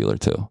lucky on a deal or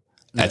two.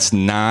 Yeah.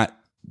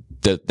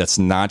 That's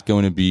not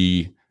going to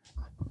be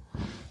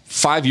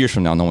 5 years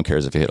from now. No one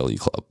cares if you hit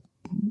Elite Club.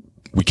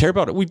 We care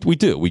about it. We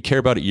do. We care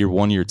about it year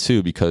 1, year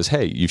 2, because,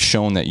 hey, you've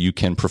shown that you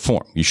can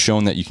perform. You've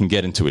shown that you can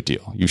get into a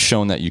deal. You've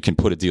shown that you can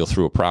put a deal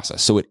through a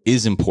process. So it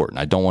is important.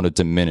 I don't want to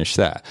diminish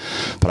that,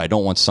 but I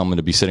don't want someone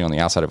to be sitting on the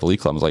outside of Elite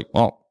Club and like,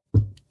 well,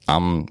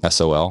 I'm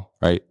SOL,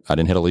 right? I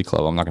didn't hit Elite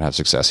Club. I'm not going to have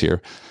success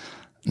here.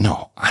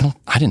 No, I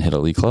didn't hit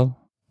Elite Club.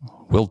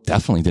 Will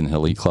definitely didn't hit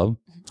Elite Club.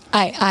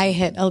 I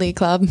hit Elite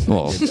Club.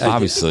 Well,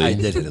 obviously. I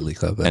did hit Elite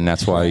Club. And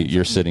that's why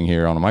you're sitting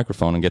here on a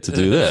microphone and get to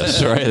do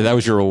this, right? That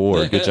was your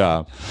reward. Good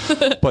job.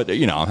 But,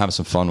 I'm having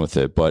some fun with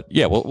it. But,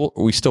 yeah,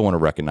 we still want to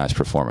recognize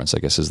performance, I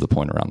guess, is the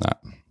point around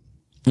that.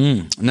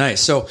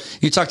 Nice. So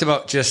you talked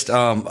about just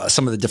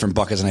some of the different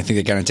buckets, and I think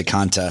they got into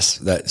contests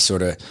that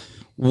sort of,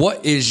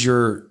 what is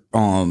your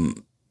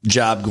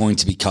job going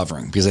to be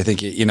covering? Because I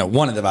think,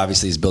 one of them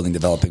obviously is building,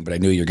 developing, but I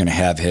knew you're going to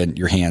have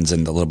your hands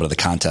in a little bit of the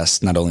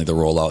contest, not only the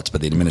rollouts,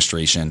 but the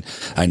administration.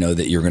 I know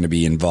that you're going to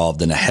be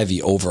involved in a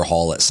heavy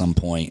overhaul at some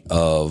point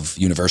of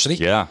university.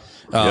 Yeah.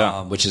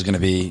 Which is going to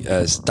be,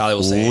 as Dolly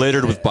will say,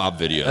 littered with Bob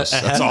videos.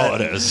 That's all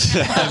it is.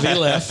 Heavy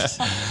lift.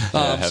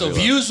 So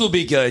views will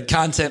be good,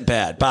 content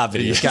bad. Bob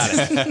videos, got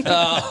it.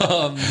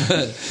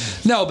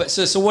 No, but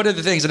so what are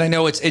the things? And I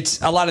know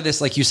it's a lot of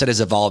this, like you said,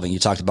 is evolving. You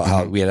talked about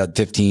how we had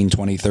 15,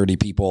 20, 30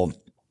 people.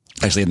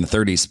 Actually in the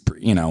 30s,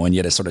 and you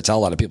had to sort of tell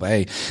a lot of people,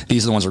 hey,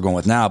 these are the ones we're going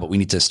with now, but we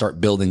need to start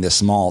building this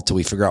small till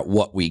we figure out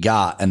what we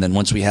got. And then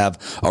once we have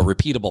a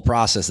repeatable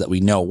process that we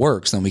know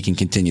works, then we can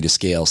continue to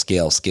scale.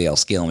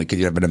 And we could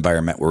have an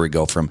environment where we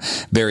go from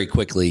very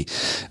quickly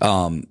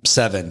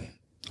 7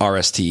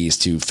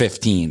 RSTs to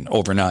 15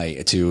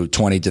 overnight to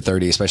 20 to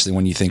 30, especially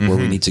when you think where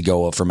we need to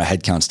go from a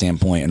headcount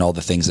standpoint and all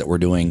the things that we're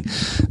doing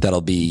that'll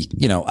be,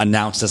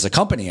 announced as a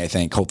company, I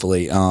think,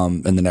 hopefully,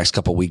 in the next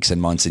couple of weeks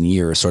and months and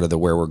years, sort of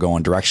where we're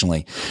going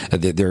directionally.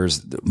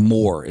 There's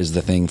more is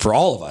the thing for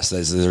all of us.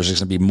 There's just going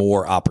to be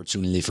more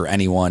opportunity for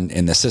anyone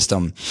in the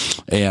system.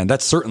 And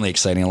that's certainly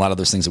exciting. A lot of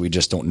those things that we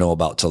just don't know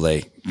about till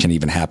they can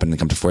even happen and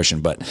come to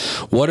fruition. But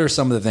what are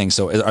some of the things?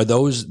 So are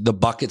those the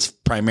buckets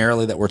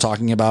primarily that we're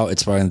talking about?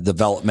 It's probably the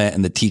development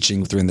and the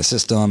teaching within the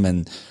system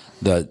and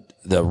the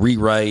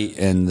rewrite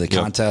and the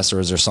contest, or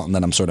is there something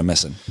that I'm sort of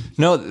missing?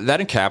 No, that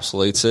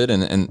encapsulates it.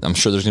 And I'm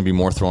sure there's going to be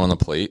more thrown on the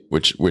plate,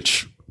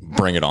 which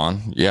bring it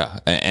on. Yeah.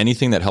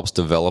 Anything that helps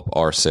develop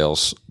our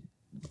sales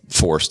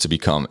force to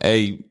become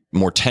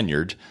more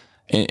tenured.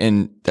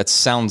 And that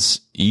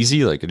sounds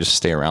easy, like just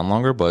stay around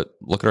longer, but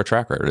look at our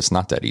track record. It's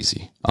not that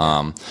easy.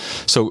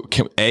 So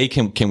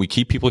can we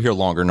keep people here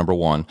longer? Number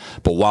one,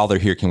 but while they're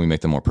here, can we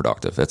make them more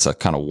productive? That's a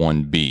kind of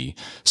 1B.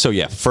 So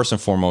yeah, first and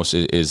foremost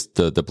is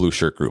the blue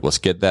shirt group. Let's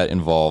get that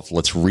involved.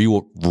 Let's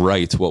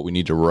rewrite what we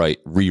need to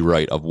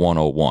rewrite of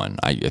 101.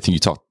 I think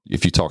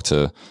if you talk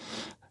to,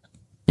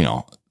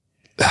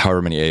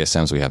 however many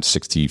ASMs we have,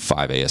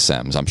 65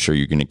 ASMs, I'm sure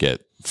you're going to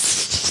get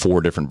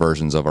 4 different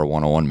versions of our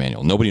 101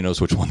 manual. Nobody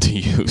knows which one to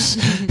use,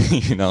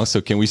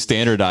 so can we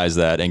standardize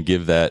that and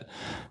give that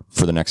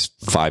for the next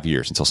 5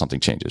 years until something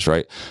changes,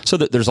 right? So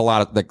there's a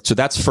lot of so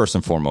that's first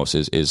and foremost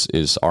is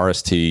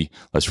RST.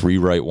 Let's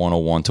rewrite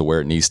 101 to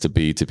where it needs to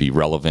be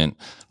relevant,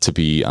 to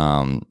be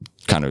kind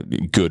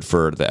of good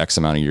for the X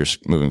amount of years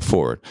moving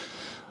forward.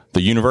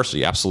 The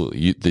university,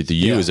 absolutely. The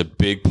U is a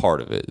big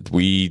part of it.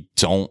 We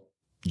don't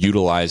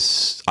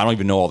utilize, I don't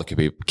even know all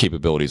the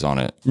capabilities on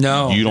it.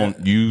 No.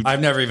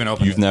 I've never even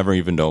opened it. You've never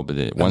even opened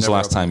it. When's the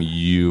last time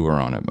you were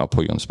on it? I'll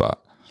put you on the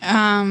spot.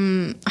 I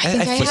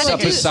think I had to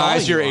do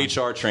besides your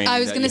HR training. I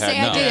was going to say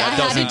I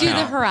had to do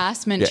the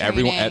harassment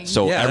training.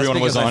 Everyone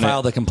was on it. I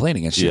filed a complaint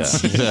against you.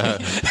 Yeah.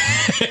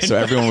 So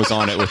everyone was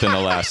on it within the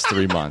last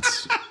 3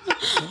 months.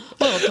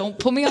 Well, don't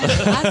put me on the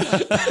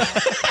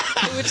spot.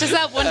 Which is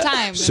that one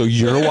time. So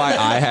you're why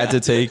I had to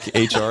take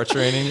HR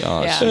training?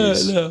 Oh, yeah.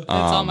 That's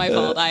all my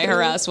fault. I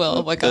harass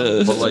Will. But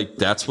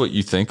that's what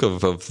you think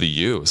of the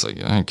U. It's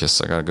like, I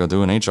guess I got to go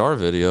do an HR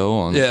video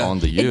on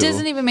the U. It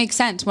doesn't even make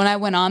sense. When I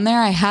went on there,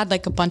 I had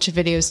like a bunch of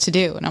videos to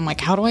do. And I'm like,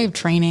 how do I have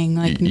training?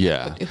 Like,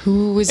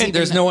 who was even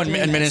there's no one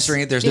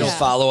administering it. There's no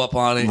follow up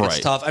on it. Right. It's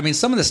tough. I mean,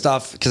 some of the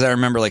stuff, because I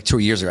remember like 2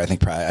 years ago, I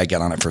think probably I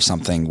got on it for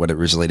something, what it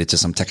was related to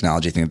some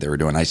technology thing that they were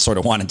doing. I sort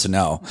of wanted to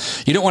know.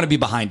 You don't want to be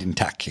behind in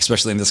tech,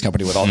 especially in this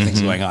company with all the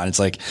things going on. It's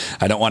like,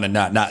 I don't want to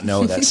not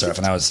know that stuff.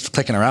 And I was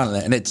clicking around on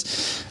it, and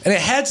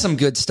it had some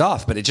good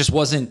stuff, but it just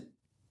wasn't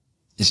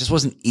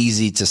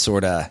easy to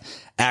sort of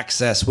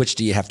access. Which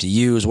do you have to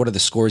use? What do the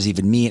scores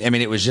even mean? I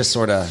mean, it was just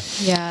sort of,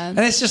 and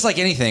it's just like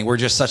anything. We're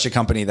just such a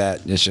company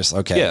that it's just,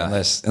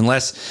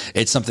 unless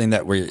it's something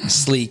that we're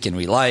sleek and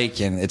we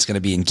like, and it's going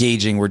to be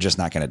engaging, we're just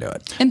not going to do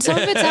it. And some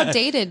of it's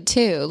outdated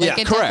too. Like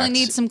it definitely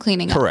needs some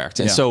cleaning up. Correct.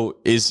 And so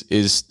is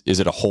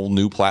it a whole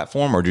new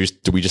platform, or do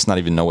we just not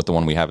even know what the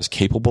one we have is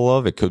capable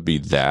of? It could be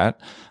that.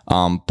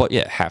 But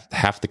yeah,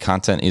 half the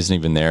content isn't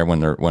even there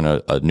when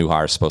a new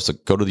hire is supposed to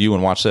go to the U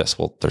and watch this.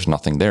 Well, there's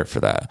nothing there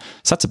for that.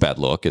 So that's a bad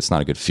look. It's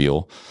not a good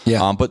feel.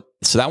 Yeah. But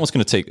so that one's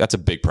going to that's a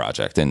big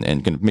project and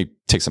going to maybe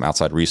take some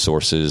outside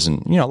resources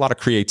and, a lot of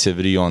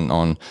creativity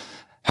on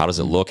how does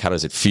it look? How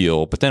does it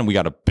feel? But then we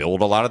got to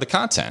build a lot of the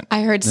content.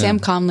 I heard Sam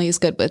Conley is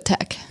good with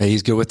tech. Yeah,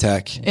 he's good with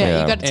tech.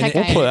 Yeah. You got a tech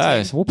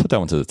guy. We'll put that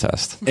one to the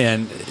test.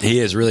 And he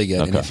is really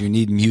good. Okay. And if you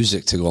need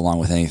music to go along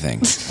with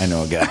anything, I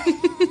know a guy.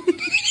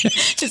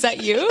 Is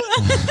that you?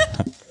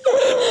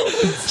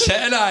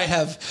 Chet and I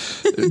have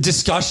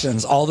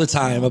discussions all the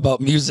time about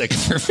music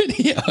for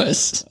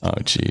videos. Oh,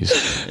 geez.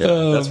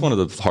 Yeah, that's one of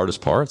the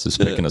hardest parts is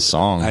picking a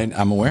song.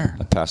 I'm aware.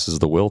 That passes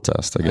the will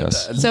test, I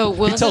guess. So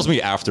he tells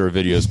me after a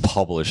video is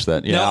published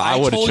that, I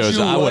would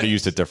have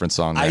used a different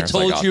song there. I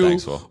told you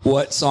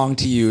what song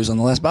to use on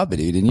the last Bob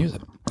video. You didn't use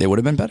it. It would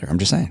have been better. I'm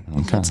just saying.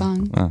 Okay. What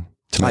song?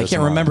 I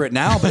can't remember it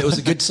now, but it was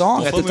a good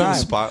song at the Put me on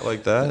time. spot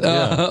like that.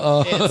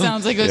 It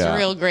sounds like it was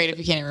real great if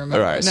you can't even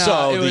remember. All right. No,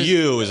 So it the was-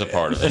 U is a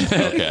part of it.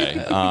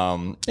 Okay.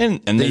 And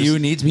The there's- U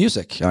needs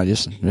music. I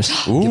just give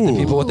the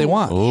people what they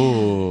want.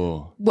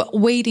 Ooh.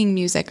 Waiting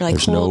music, like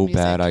There's hold no music.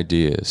 bad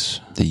ideas.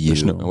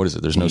 There's no, what is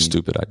it? There's no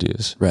stupid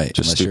ideas. Right.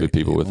 Just Unless stupid you're-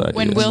 people with ideas.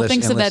 When Will Unless-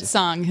 thinks of that unless-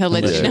 song, he'll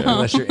let you know.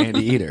 Unless you're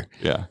Andy Eater.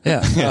 Yeah.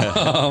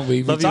 Yeah.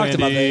 we Love you, talked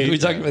about Andy. that. We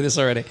talked about this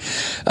already.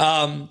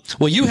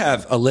 Well, you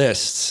have a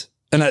list.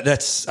 And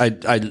that's I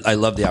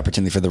love the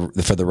opportunity for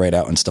the write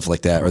out and stuff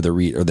like that, or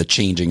the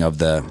changing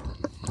of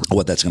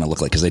what that's going to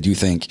look like, because I do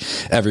think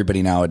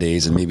everybody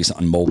nowadays, and maybe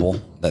something mobile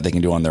that they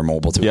can do on their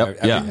mobile too. Yep.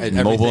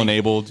 Everything- Mobile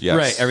enabled. Yes.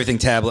 Right, everything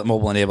tablet,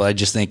 mobile enabled. I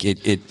just think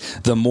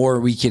the more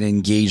we can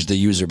engage the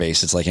user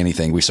base, it's like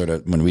anything. We sort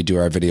of, when we do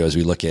our videos,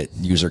 we look at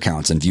user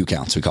counts and view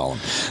counts, we call them.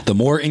 The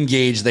more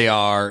engaged they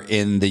are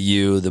in the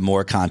U, the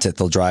more content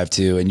they'll drive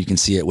to. And you can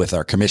see it with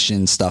our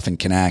commission stuff and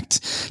Connect.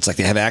 It's like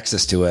they have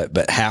access to it,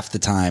 but half the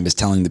time is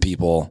telling the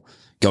people,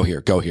 go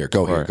here, go here,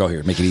 go here, Right. go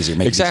here, make it easier,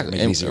 make Exactly.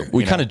 it easier. And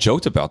we kind of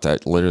joked about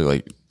that literally,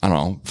 like, I don't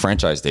know,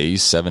 franchise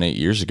days 7-8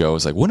 years ago.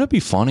 It's like, wouldn't it be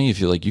funny if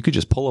you could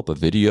just pull up a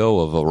video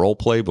of a role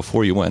play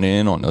before you went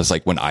in on, it was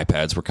like when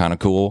iPads were kind of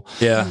cool.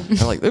 Yeah.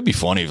 They're like, it'd be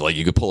funny if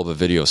you could pull up a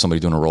video of somebody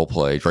doing a role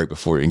play right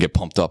before you and get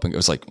pumped up. And it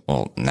was like,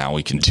 well, now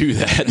we can do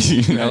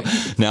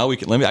that. Now we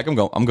can,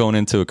 I'm going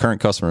into a current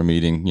customer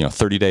meeting,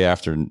 30-day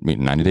after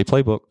meeting, 90-day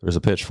playbook. There's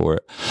a pitch for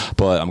it,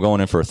 but I'm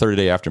going in for a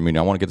 30-day after meeting.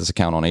 I want to get this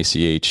account on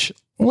ACH.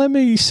 Let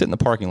me sit in the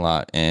parking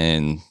lot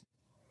and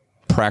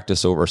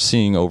practice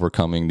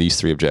overcoming these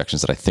 3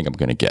 objections that I think I'm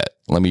going to get.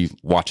 Let me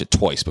watch it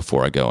twice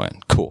before I go in.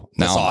 Cool.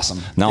 That's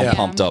awesome. Now Yeah. I'm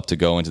pumped up to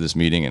go into this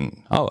meeting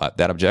and,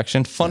 that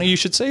objection. Funny you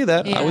should say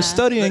that. I was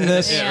studying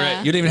this.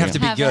 Yeah. You don't even have to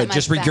be Have that in good. my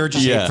Just back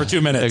regurgitate pocket. for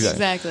 2 minutes.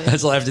 Exactly.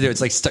 That's all I have to do.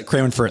 It's like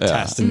cramming for a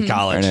test in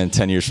college. And then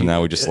 10 years from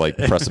now, we just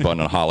press a button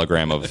and a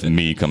hologram of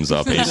me comes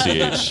up.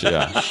 ACH.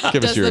 Yeah.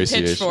 Give us Does your the ACH.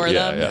 pitch for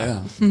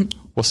them. Yeah.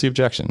 What's the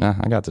objection? Nah,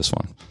 I got this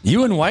one.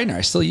 You and Widener,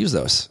 I still use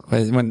those for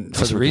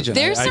the region.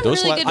 There's some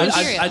those really good I-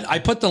 material. I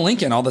put the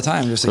link in all the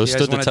time. Just like, Those you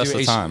guys stood the wanna test do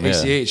of time.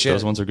 ACH,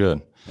 Those ones are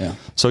good. Yeah.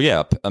 So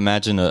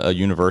imagine a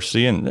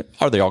university, and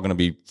are they all going to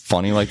be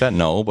funny like that?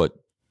 No, but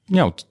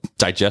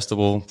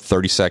digestible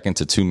 30-second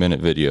to 2-minute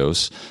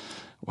videos.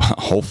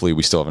 Hopefully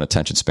we still have an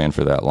attention span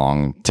for that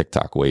long,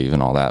 TikTok wave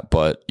and all that.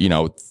 But,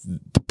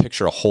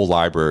 picture a whole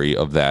library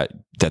of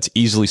that's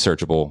easily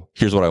searchable.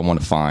 Here's what I want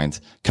to find.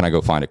 Can I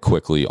go find it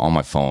quickly on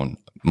my phone,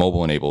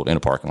 mobile enabled, in a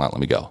parking lot? Let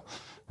me go.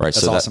 Right.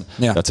 That's awesome.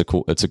 Yeah. That's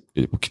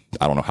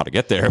I don't know how to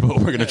get there, but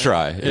we're going to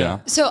try. Yeah.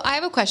 So I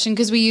have a question,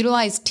 because we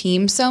utilize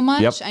Teams so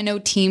much. Yep. I know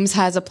Teams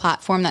has a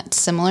platform that's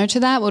similar to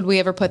that. Would we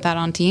ever put that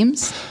on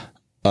Teams?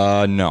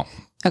 No.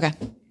 Okay.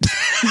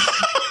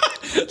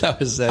 That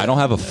was I don't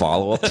have a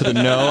follow up to the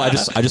no. I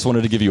just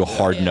wanted to give you a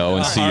hard no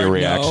and see your hard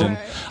reaction. no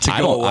to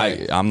go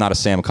away. I'm not a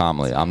Sam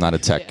Comley. I'm not a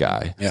tech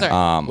guy. Sorry.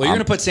 well, you're going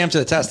to put Sam to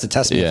the test to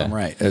test me if Yeah. I'm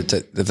right. If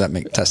that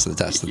makes test to the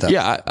test.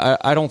 Yeah,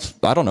 I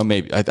don't know.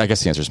 Maybe I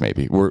guess the answer is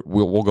maybe.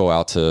 We'll go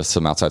out to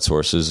some outside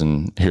sources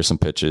and hear some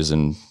pitches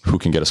and who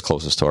can get us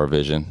closest to our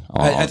vision.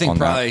 I think on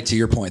probably that. to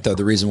your point though,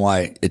 the reason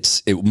why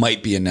it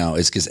might be a no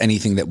is because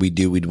anything that we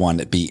do, we'd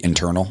want it to be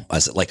internal,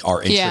 as like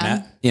our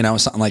intranet,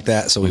 something like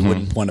that. So we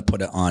wouldn't want to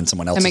put it on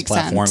someone else's makes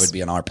platform. sense. It would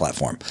be on our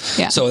platform.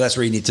 Yeah. So that's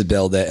where you need to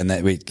build it, and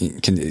that we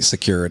can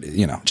secure it.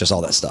 Just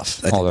all that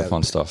stuff. all that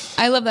fun stuff.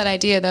 I love that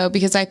idea though,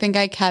 because I think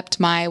I kept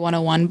my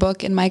 101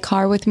 book in my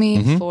car with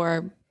me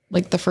for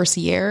like the first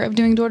year of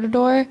doing door to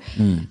door.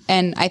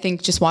 And I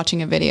think just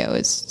watching a video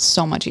is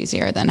so much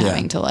easier than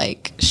having to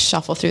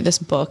shuffle through this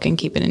book and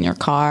keep it in your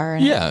car.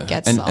 And it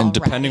gets all and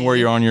depending ratty. where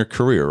you're on your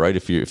career, right?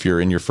 If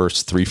you're in your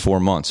first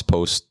 3-4 months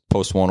post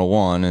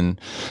 101 and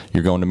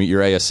you're going to meet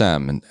your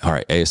ASM, and all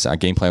right, ASM, I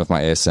game plan with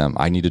my ASM.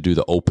 I need to do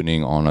the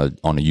opening on a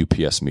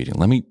UPS meeting.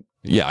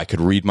 I could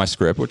read my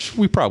script, which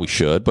we probably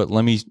should, but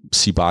let me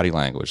see body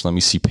language. Let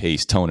me see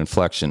pace, tone,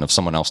 inflection of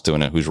someone else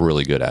doing it who's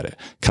really good at it.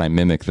 Can I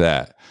mimic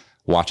that?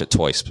 Watch it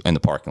twice in the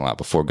parking lot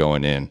before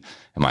going in.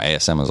 And my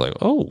ASM was like,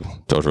 oh,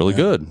 that was really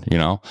good,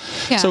 Yeah.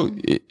 So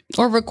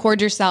or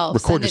record yourself.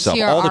 record send yourself, it to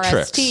your all the RST,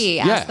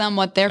 tricks. Ask them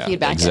what their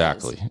feedback is.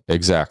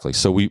 Exactly.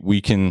 So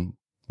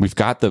we've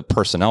got the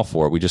personnel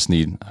for it. We just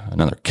need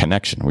another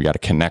connection. We got to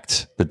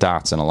connect the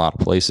dots in a lot of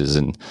places.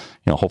 And,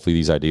 hopefully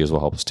these ideas will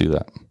help us do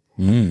that.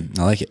 I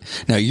like it.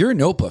 Now your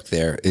notebook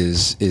there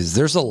is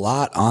there's a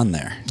lot on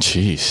there.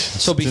 Jeez.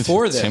 So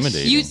before this,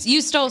 intimidating.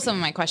 You stole some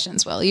of my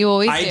questions, Will. You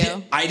always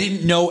do. I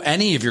didn't know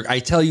any of your. I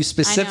tell you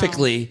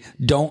specifically,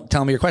 don't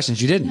tell me your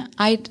questions. You didn't.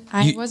 I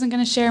wasn't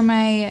going to share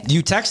my.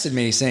 You texted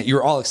me saying you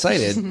were all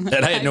excited, and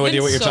I had no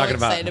idea what you're talking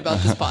about. I'm excited about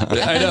this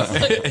podcast. I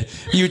know.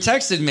 You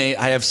texted me.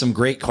 I have some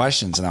great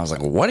questions, and I was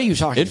like, "What are you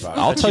talking about?"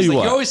 I'll tell you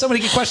what. You always somebody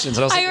get questions,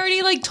 and I was I like,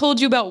 already told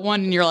you about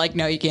one, and you're like,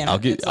 "No, you can't."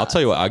 I'll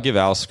tell you what. I'll give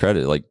Alice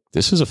credit. Like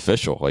this is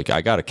official. Like,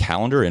 I got a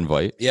calendar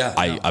invite. Yeah.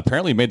 I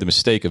apparently made the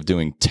mistake of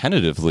doing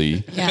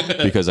tentatively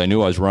because I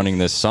knew I was running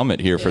this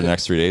summit here for the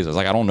next 3 days. I was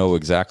like, I don't know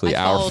exactly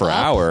hour for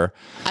hour.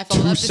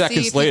 2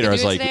 seconds later, I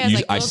was like,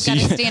 I see a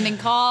standing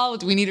call.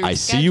 Do we need to reschedule? I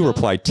see you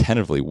reply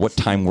tentatively. What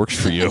time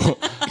works for you?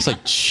 It's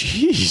like,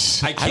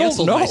 jeez. I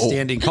canceled my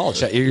standing call.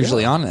 Chet, you're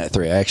usually on at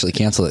 3. I actually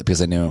canceled it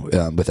because I knew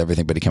with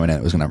everybody coming in,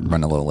 it was going to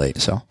run a little late.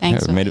 So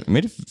thanks. It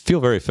made it feel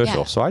very official.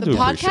 Yeah. So I do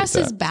appreciate that. The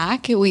podcast is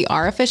back. We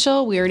are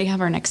official. We already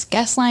have our next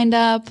guest lined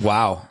up.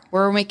 Wow.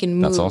 We're making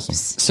moves. That's awesome.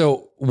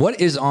 So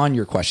what is on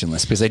your question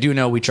list? Because I do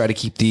know we try to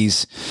keep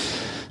these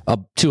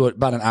up to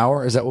about an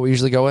hour. Is that what we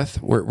usually go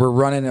with? We're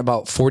running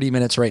about 40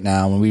 minutes right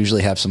now, and we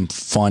usually have some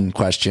fun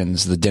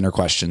questions, the dinner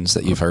questions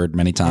that you've heard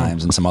many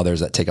times, and some others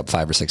that take up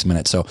 5 or 6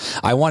 minutes. So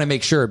I want to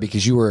make sure,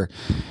 because you were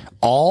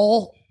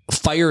all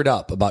fired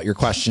up about your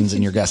questions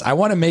and your guests, I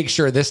want to make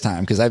sure this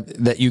time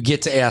that you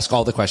get to ask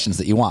all the questions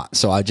that you want.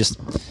 So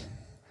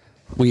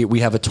we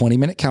have a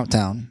 20-minute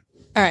countdown.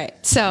 All right.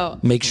 So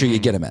make sure you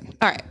get them in.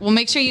 All right. Well,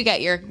 make sure you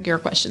get your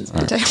questions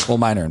in too. Well,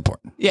 mine are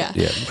important. Yeah.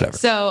 Yeah. Whatever.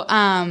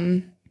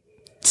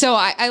 So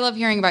I love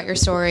hearing about your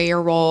story,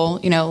 your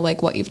role,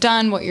 like what you've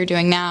done, what you're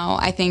doing now.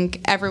 I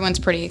think everyone's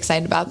pretty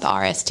excited about the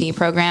RST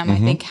program. I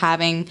think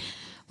having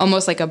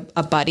almost like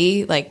a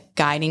buddy, like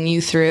guiding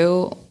you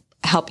through,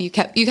 you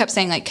kept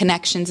saying like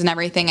connections and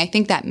everything. I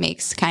think that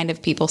makes kind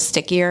of people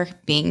stickier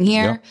being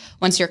here. Yeah.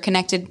 Once you're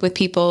connected with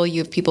people, you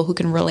have people who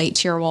can relate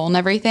to your role and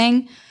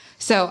everything.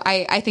 So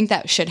I think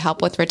that should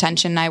help with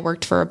retention. I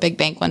worked for a big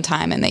bank one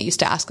time, and they used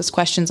to ask us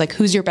questions like,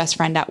 who's your best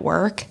friend at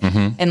work?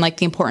 And like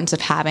the importance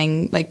of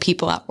having like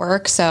people at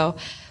work. So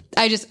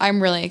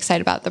I'm really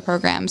excited about the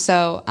program.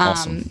 So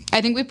awesome.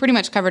 I think we pretty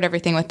much covered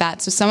everything with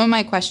that. So some of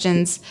my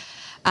questions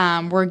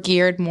were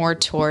geared more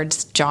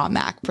towards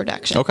JawMac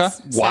Productions. Okay.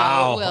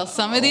 Wow. So, Will,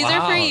 some of these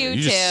are for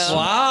you too.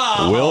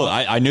 Wow. Will,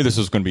 I knew this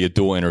was going to be a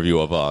dual interview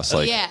of us.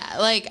 Like, yeah,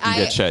 like you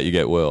get Chet, you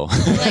get Will.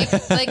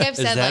 Like I've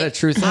said, is that a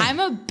true thing? I'm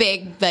a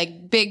big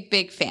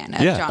fan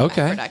of JawMac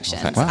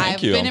Productions. Okay. Wow.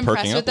 I've been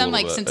impressed with them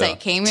since I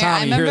came here. Tom,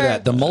 I remember you hear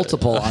that? The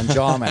multiple on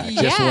JawMac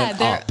just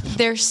went up.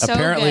 They're so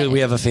Apparently, good.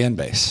 we have a fan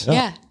base.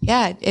 Yeah.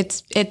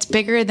 It's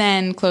bigger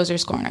than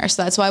Closer's Corner,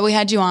 so that's why we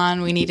had you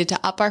on. We needed to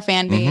up our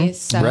fan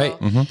base. So, right,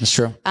 that's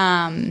true.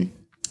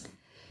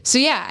 So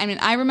yeah, I mean,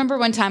 I remember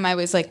one time I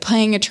was like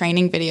playing a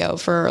training video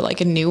for like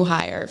a new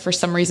hire. For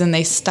some reason,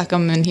 they stuck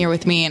them in here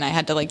with me, and I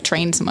had to like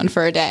train someone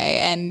for a day.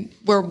 And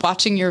we're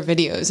watching your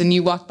videos, and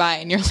you walk by,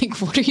 and you're like,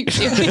 "What are you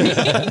doing?"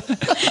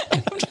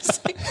 And I'm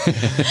just like,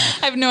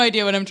 I have no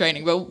idea what I'm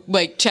training, but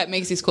like Chet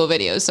makes these cool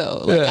videos,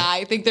 so like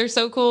I think they're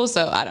so cool.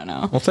 So I don't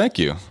know. Well, thank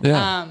you.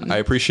 Yeah, I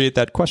appreciate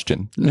that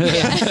question.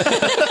 Yeah.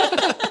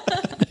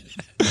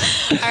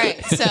 All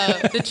right, so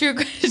the true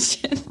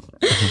question.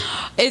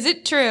 Is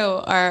it true,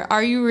 or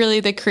are you really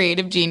the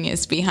creative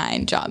genius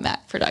behind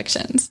JawMac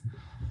Productions?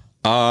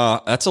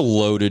 That's a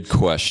loaded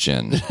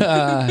question,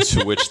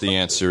 to which the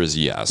answer is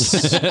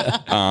yes.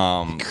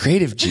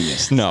 Creative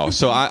genius. No,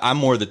 so I'm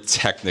more the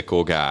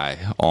technical guy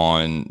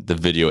on the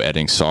video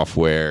editing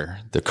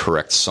software, the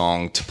correct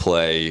song to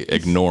play,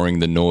 ignoring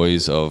the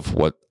noise of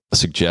what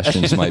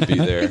suggestions might be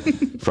there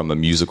from a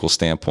musical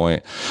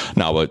standpoint.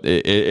 No, but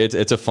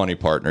it's a funny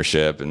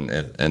partnership,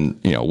 and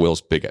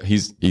Will's big.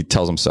 He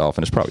tells himself,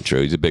 and it's probably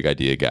true, he's a big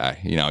idea guy.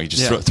 He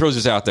just throws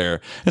this out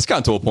there. It's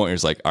gotten to a point where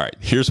he's like, all right,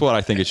 here's what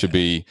I think it should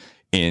be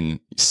in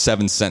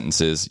 7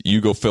 sentences.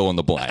 You go fill in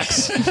the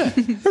blanks.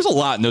 There's a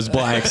lot in those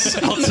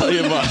blanks. I'll tell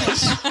you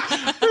much.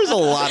 There's a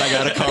lot I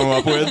got to come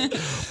up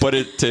with. But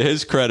to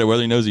his credit,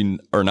 whether he knows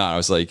or not, I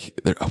was like,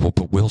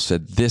 but Will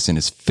said this in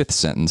his 5th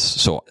sentence,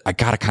 so I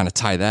got to kind of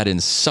tie that in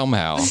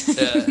somehow.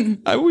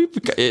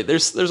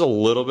 There's a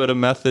little bit of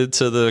method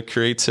to the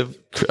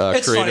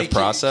creative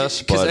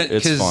process, but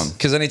it's fun.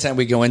 Because anytime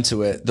we go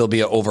into it, there'll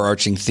be an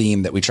overarching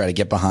theme that we try to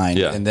get behind.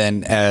 Yeah. And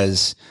then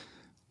as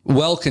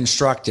well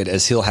constructed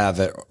as he'll have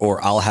it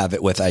or I'll have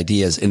it with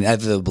ideas,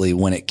 inevitably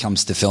when it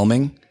comes to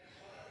filming,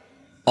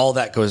 all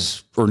that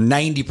goes, or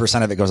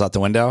 90% of it goes out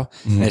the window.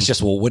 And it's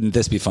just, well, wouldn't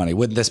this be funny?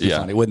 Wouldn't this be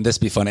funny? Wouldn't this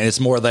be funny? And it's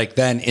more like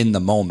then in the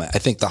moment. I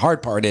think the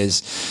hard part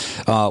is,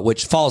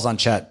 which falls on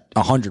Chet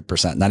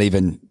 100%, not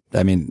even,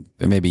 I mean,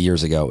 maybe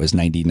years ago it was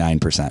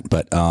 99%,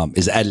 but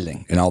is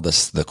editing and all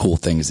the cool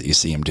things that you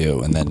see him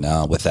do. And then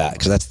with that,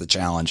 because that's the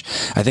challenge.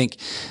 I think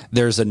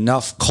there's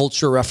enough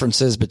culture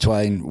references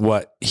between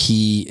what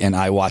he and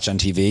I watch on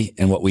TV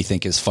and what we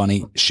think is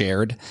funny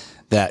shared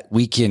that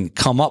we can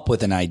come up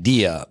with an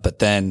idea, but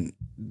then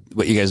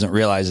what you guys don't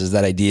realize is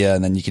that idea,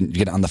 and then you can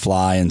get it on the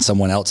fly, and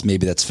someone else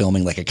maybe that's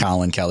filming, like a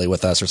Colin Kelly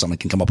with us or someone,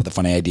 can come up with a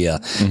funny idea,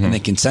 and then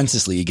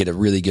consensusly you get a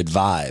really good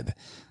vibe.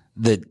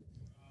 The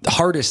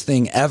hardest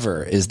thing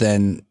ever is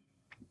then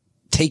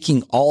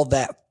taking all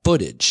that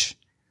footage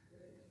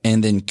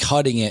and then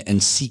cutting it and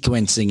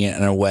sequencing it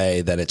in a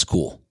way that it's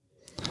cool.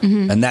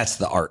 And that's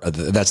the art of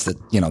that's the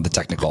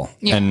technical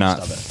and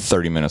not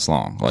 30 minutes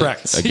long. Like,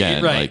 correct.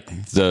 Again, right.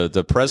 Like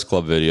the Press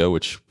Club video,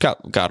 which got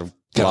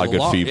a lot of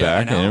good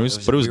feedback, and it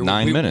was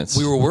 9 minutes.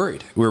 We were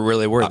worried. We were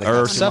really worried.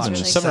 Or 7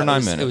 or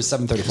 9 minutes. It was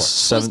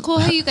 7:34. Well, it's cool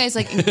how you guys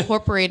like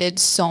incorporated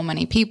so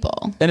many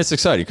people, and it's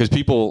exciting because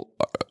people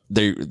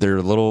they're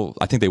a little.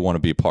 I think they want to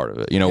be a part of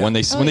it. You know, when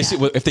they see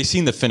if they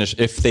seen the finish,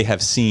 if they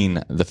have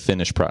seen the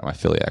finished product. My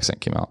Philly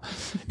accent came out.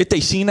 If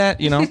they've seen that,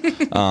 you know,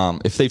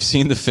 if they've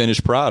seen the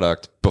finished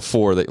product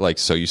before, they like.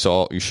 So you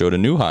showed a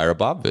new hire a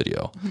Bob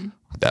video. Mm-hmm.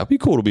 That'd be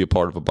cool to be a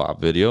part of a Bob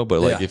video,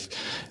 but like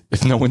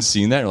if no one's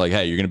seen that, you're like,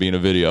 hey, you're going to be in a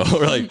video.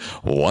 We're like,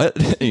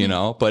 what? You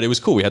know, but it was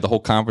cool. We had the whole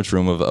conference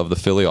room of the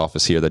Philly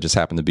office here that just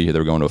happened to be here. They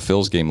were going to a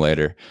Phil's game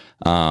later.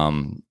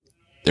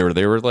 They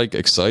were like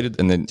excited.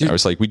 And then I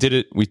was like, we did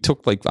it. We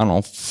took like, I don't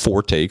know,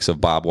 4 takes of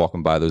Bob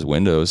walking by those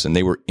windows, and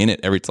they were in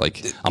it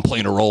like, I'm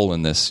playing a role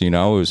in this, you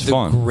know, it was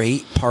fun. The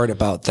great part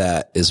about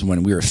that is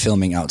when we were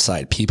filming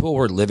outside, people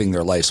were living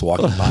their lives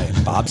walking by,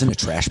 and Bob's in a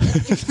trash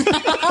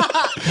bag.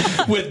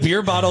 With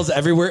beer bottles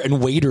everywhere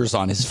and waiters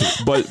on his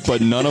feet. But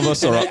none of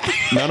us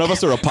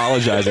are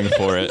apologizing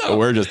for it. No.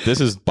 We're just,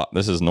 this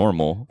is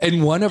normal.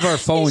 And one of our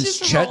phones, he's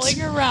just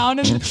rolling around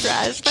in the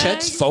trash bag.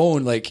 Chet's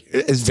phone, like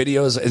his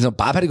videos, and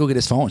Bob had to go get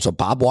his phone. So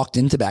Bob walked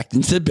back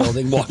into the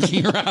building,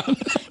 walking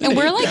around. And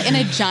we're like in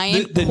a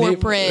giint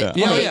corporate.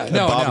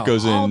 Bob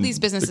goes in all these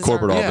businesses the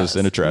corporate office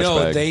in a trash bag.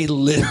 No, they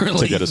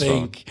literally to get his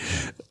think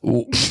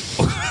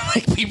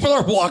like people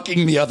are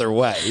walking the other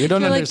way. You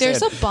don't understand. Like,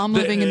 there's a bum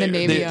living in the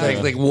Navy.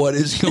 Like what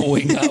is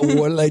going on?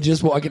 What did I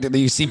just walk into?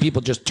 You see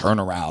people just turn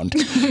around.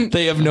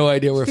 They have no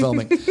idea we're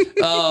filming.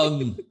 I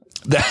mean,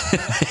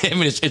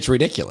 it's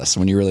ridiculous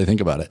when you really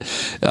think about it.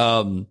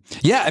 I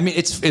mean,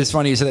 it's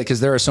funny you say that because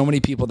there are so many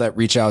people that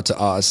reach out to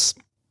us,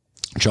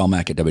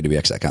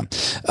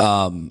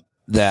 JawMac@WWEx.com,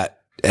 that,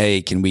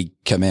 hey, can we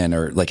come in?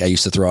 Or like I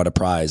used to throw out a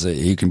prize.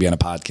 You can be on a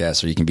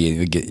podcast or you can be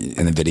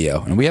in the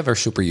video. And we have our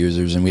super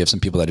users and we have some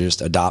people that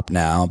just adopt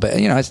now. But,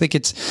 you know, I think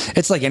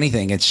it's like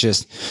anything. It's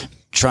just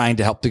trying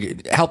to help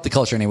the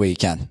culture any way you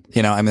can.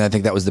 You know, I mean, I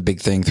think that was the big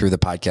thing through the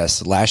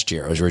podcast last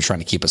year, was we were trying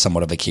to keep it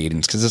somewhat of a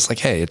cadence because it's like,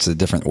 hey, it's a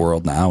different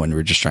world now, and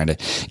we're just trying to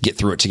get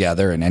through it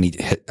together. And any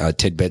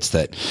tidbits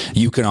that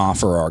you can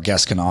offer or our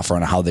guests can offer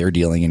on how they're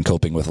dealing and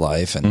coping with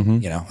life,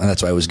 and you know, and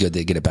that's why it was good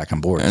to get it back on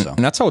board. And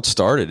that's how it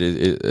started.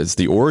 It's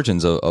the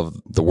origins of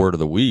the Word of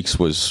the Weeks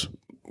was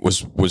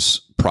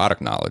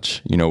product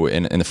knowledge. You know,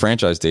 in the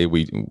franchise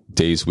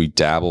days, we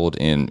dabbled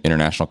in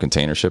international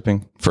container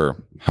shipping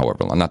for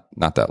however long,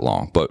 not that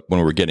long. But when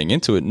we were getting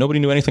into it, nobody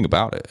knew anything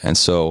about it. And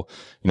so,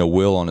 you know,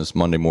 Will on his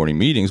Monday morning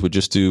meetings would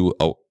just do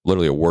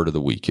literally a word of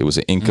the week. It was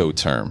an INCO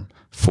term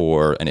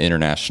for an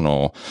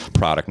international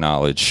product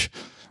knowledge,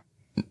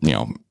 you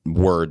know,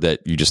 word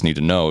that you just need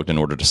to know in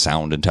order to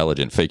sound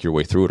intelligent, fake your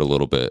way through it a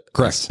little bit.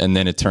 Correct. And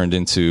then it turned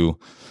into,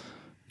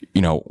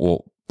 you know,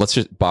 well, let's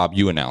just, Bob,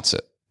 you announce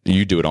it.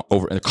 You do it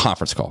over in a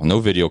conference call.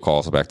 No video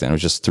calls back then. It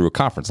was just through a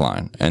conference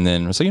line. And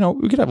then so, you know,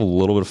 we could have a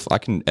little bit of, I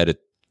can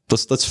edit.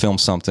 Let's film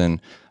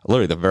something.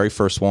 Literally the very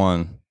first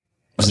one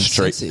was a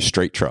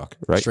straight truck,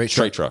 right?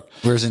 Straight truck.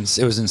 It was in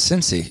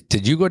Cincy.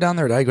 Did you go down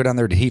there or did I go down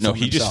there? Did he film No,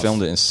 he just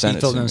filmed it and sent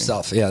it to me. He filmed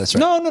himself. Yeah, that's right.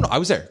 No. I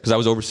was there because I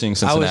was overseeing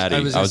Cincinnati.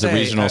 I was a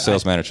regional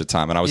sales manager at the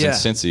time, and I was in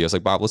Cincy. I was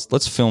like, Bob,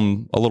 let's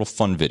film a little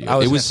fun video. I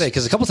was going to say,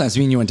 because a couple times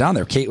me and you went down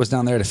there. Kate was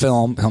down there to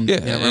film.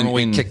 And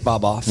we kicked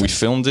Bob off. We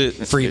filmed it.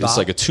 Free Bob. It's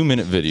like a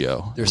 2-minute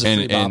video. There's a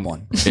free Bob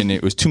one. And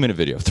it was 2-minute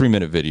video,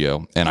 3-minute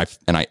video. And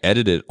I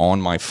edited it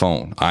on my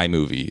phone.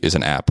 iMovie is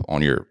an app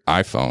on your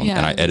iPhone.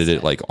 And I edited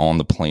it like on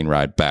the plane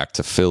ride back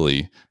to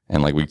Philly.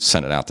 And like we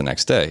sent it out the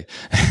next day.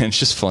 And it's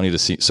just funny to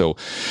see. So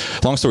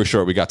long story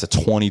short, we got to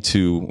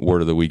 22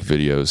 Word of the Week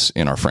videos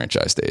in our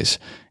franchise days.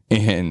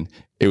 And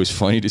it was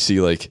funny to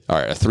see like, all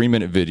right, a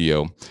 3-minute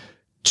video,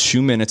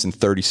 2 minutes and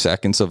 30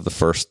 seconds of the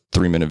first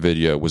 3-minute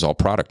video was all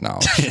product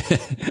knowledge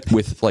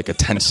with like a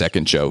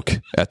 10-second joke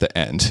at the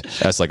end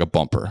as like a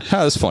bumper.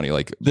 That's funny.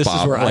 Like this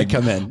Bob, is where I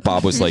come in.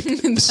 Bob was like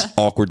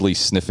awkwardly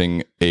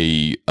sniffing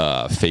a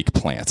fake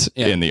plant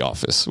in the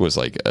office. Was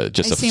like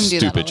just a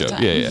stupid joke.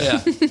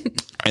 Yeah.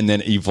 And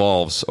then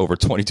evolves over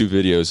 22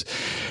 videos.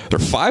 They're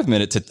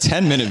 5-minute to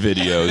 10-minute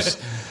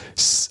videos.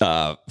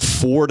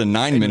 4 to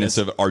 9 minutes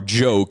of our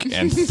joke,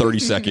 and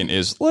 30-second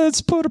is let's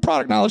put a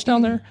product knowledge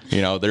down there.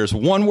 You know, there's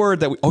one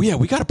word that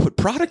we got to put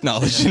product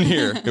knowledge in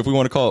here if we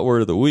want to call it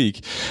Word of the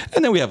Week.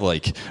 And then we have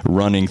like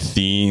running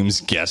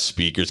themes, guest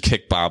speakers,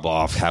 kick Bob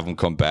off, have him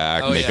come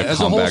back, make a comeback. There's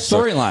a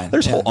whole storyline.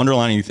 There's a whole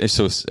underlining.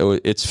 So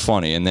it's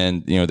funny. And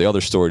then, you know, the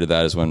other story to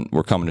that is when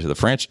we're coming to the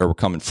franchise, or we're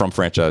coming from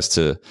franchise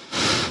to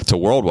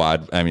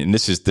worldwide. I mean,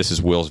 this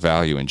is Will's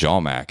value in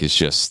JawMac is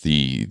just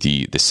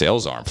the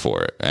sales arm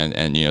for it,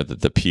 and you know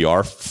the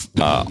PR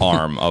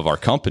arm of our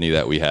company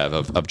that we have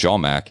of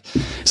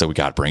JawMac. So we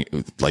got to bring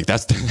like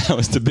that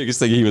was the biggest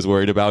thing he was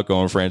worried about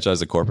going franchise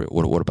to corporate.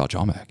 What about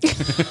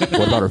JawMac?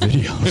 What about our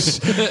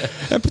videos?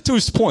 And to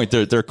his point,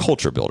 they're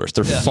culture builders.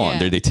 They're fun.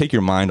 They take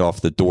your mind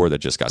off the door that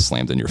just got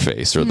slammed in your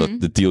face, or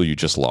the deal you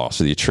just lost,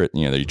 or the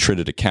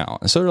attrited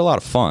account. And so they're a lot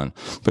of fun.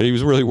 But he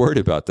was really worried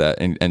about that.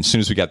 And as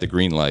soon as we got the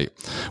green light,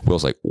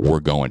 Will's like,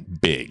 we're going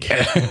big.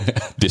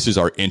 This is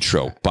our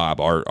intro, Bob.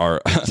 Our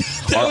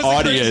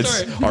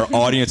audience Our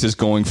audience is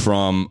going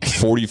from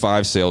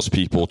 45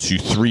 salespeople to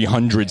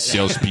 300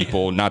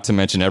 salespeople, not to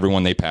mention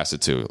everyone they pass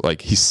it to.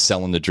 Like, he's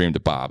selling the dream to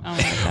Bob. Oh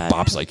my God.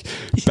 Bob's like,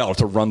 about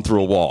to run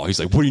through a wall. He's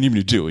like, what do you need me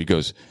to do? He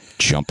goes,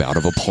 jump out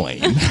of a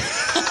plane.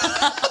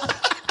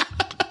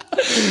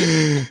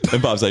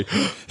 And Bob's like,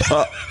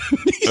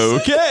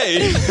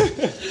 okay.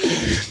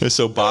 And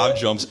so Bob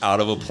jumps out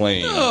of a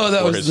plane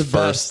for his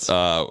first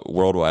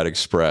Worldwide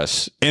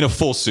Express in a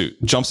full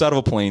suit. Jumps out of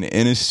a plane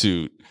in his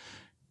suit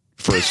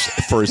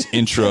for his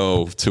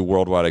intro to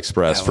Worldwide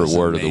Express for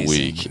Word of the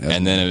Week.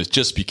 And then it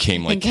just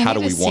became like, how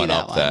do we one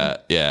up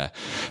that? Yeah.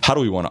 How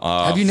do we want to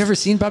have you never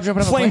seen Bob jump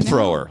out of a plane?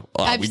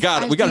 Flamethrower. We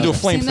got to do a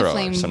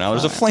flamethrower. So now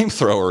there's a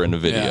flamethrower in the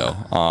video.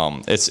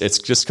 Yeah. It's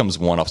just comes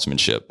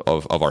one-upsmanship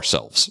of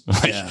ourselves.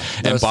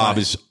 And Bob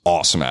is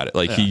awesome at it.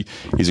 Like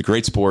he's a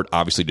great sport,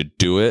 obviously, to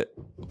do it.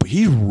 But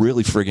he's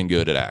really friggin'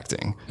 good at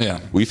acting.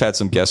 Yeah. We've had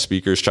some guest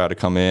speakers try to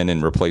come in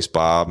and replace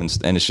Bob,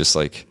 and it's just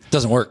like...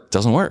 Doesn't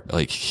work.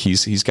 Like,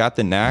 he's got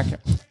the knack.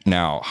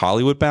 Now,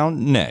 Hollywood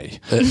bound, nay.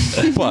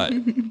 But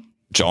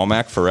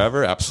JawMac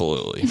forever,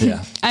 absolutely.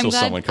 Yeah.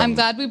 I'm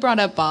glad we brought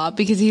up Bob,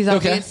 because he's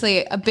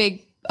obviously a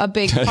big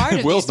part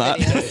of Will's these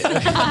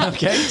videos.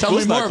 Okay, tell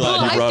me more. Well,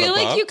 I feel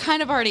like you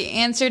kind of already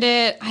answered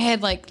it. I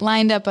had like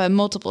lined up a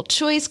multiple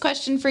choice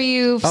question for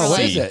you. What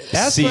is it?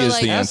 C is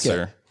the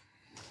answer.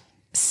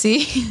 C?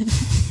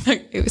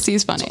 C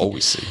is funny. It's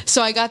always C.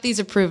 So I got these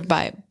approved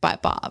by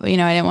Bob. You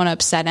know, I didn't want to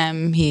upset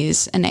him.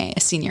 He's a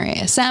senior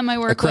ASM I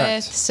work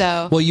with.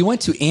 So you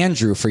went to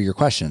Andrew for your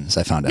questions,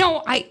 I found out.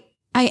 No, I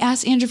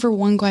asked Andrew for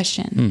one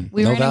question.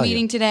 We were in a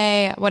meeting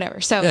today, whatever.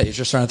 So yeah, you're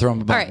just trying to throw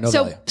him a bone.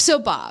 All right. So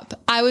Bob,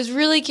 I was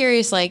really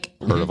curious, like,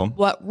 heard of him?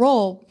 What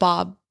role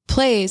Bob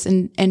plays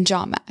in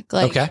JawMac.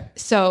 Like, okay.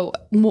 So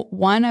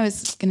one, I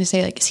was going to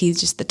say, like, is he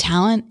just the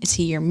talent? Is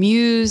he your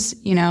muse?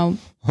 You know,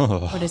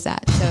 what is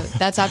that? So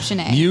that's option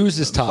A. Muse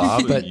is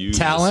tough, but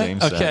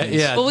talent. Okay.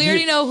 Yeah. Well, we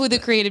already know who the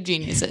creative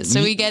genius is.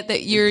 So we get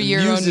that you're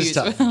your own muse.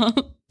 All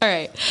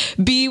right.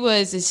 B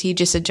is he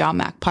just a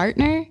JawMac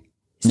partner?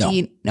 No.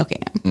 C,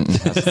 okay. No.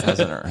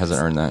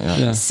 Hasn't earned that yet.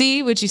 Yeah.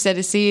 C, which you said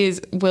is C,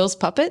 is Will's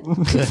puppet. Wow,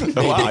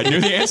 I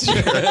knew the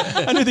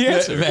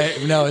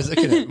answer. No,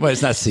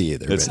 it's not C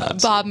either. It's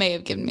not. Bob may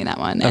have given me that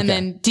one. Okay. And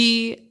then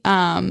D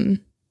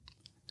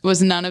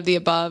was none of the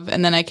above.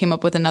 And then I came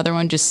up with another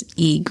one, just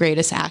E,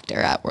 greatest actor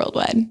at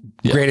Worldwide.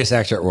 Yeah. Greatest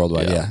actor at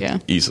Worldwide, yeah.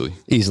 Easily.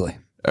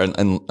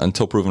 And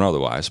until proven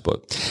otherwise,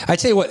 but I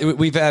tell you what,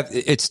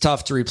 it's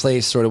tough to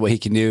replace sort of what he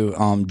can do.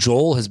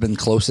 Joel has been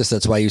closest.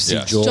 That's why you see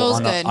Joel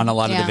on a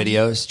lot of the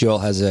videos. Joel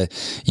has a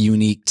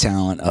unique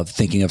talent of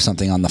thinking of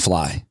something on the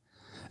fly.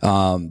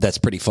 That's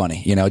pretty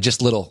funny, you know,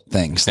 just little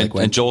things.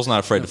 And Joel's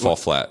not afraid to fall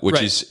flat,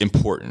 which is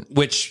important.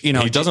 Which, you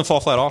know, he doesn't fall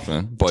flat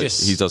often, but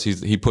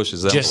he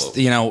pushes that. Just,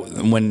 you know,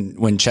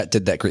 when Chet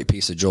did that great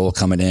piece of Joel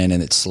coming in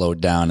and it slowed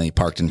down and he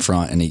parked in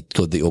front and he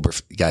told the Uber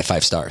guy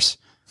 5 stars.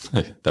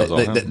 Hey,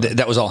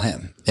 that was all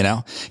him, you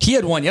know. He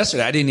had one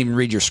yesterday. I didn't even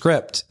read your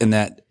script, in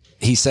that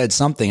he said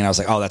something, and I was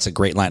like, "Oh, that's a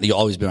great line. You'll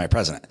always be my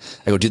president."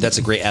 I go, "Dude, that's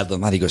a great ad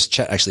lib line." He goes,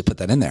 "Chet actually put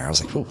that in there." I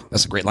was like, "Oh,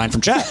 that's a great line from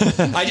Chet."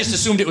 I just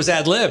assumed it was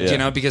ad libbed, you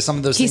know, because some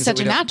of those he's things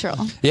such a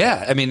natural.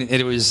 Yeah, I mean,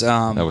 it was.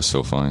 That was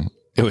so funny.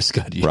 It was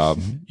good,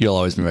 Rob. You'll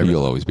always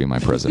be my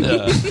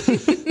president.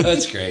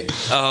 That's great.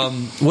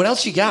 What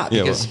else you got?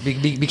 Because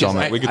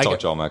JawMac, we could talk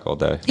JawMac all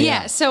day.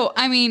 Yeah. So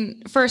I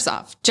mean, first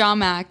off,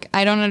 JawMac.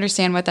 I don't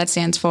understand what that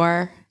stands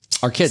for.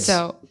 Our kids.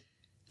 So,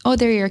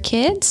 they're your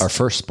kids? Our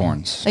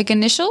firstborns. Like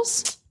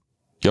initials?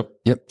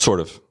 Yep. Sort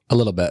of. A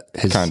little bit.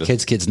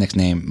 His kid's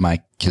nickname,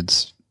 my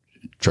kid's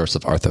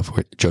Joseph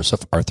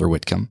Arthur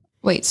Whitcomb.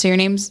 Wait, so your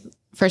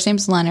first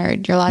name's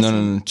Leonard, your last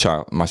name? No,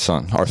 child, my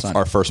son. Our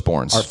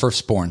firstborns. Our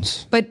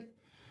firstborns. But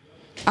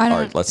I don't.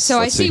 All right, let's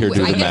I see see. here,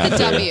 I get the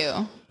W.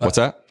 Here. What's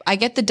that? I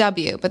get the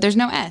W, but there's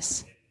no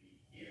S.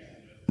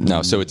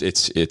 No, so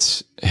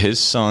it's his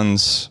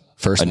son's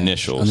first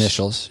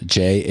initials.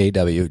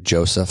 JAW,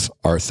 Joseph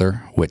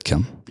Arthur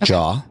Whitcomb. Okay.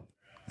 Jaw.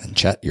 And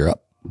Chet, you're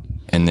up.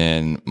 And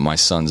then my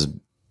son's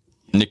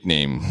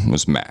nickname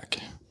was Mac.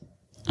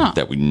 Oh.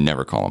 That we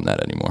never call him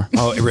that anymore.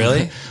 Oh,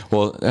 really?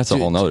 Well, that's a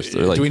whole nother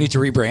story. Like, do we need to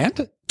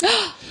rebrand?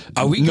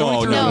 Are we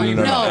No.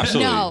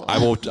 Absolutely. No.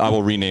 I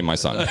will rename my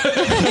son.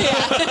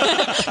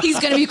 He's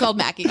going to be called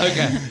Mackie.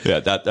 Okay. Yeah,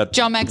 that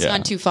JawMac's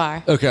gone too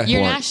far. Okay.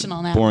 You're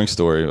national now. Boring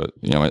story, but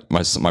you know,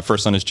 my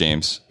first son is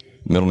James.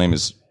 Middle name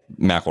is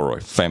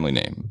McElroy, family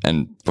name.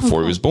 And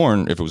before he was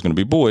born, if it was going to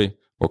be boy,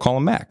 we'll call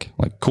him Mac.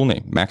 Like, cool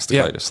name, Mac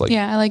Stachitas.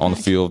 I like on Mac.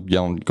 The field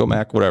yelling, "Go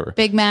Mac!" Whatever.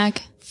 Big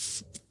Mac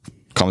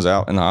comes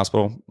out in the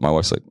hospital. My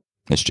wife's like,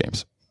 "It's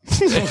James."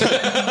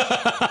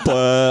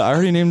 But I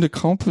already named the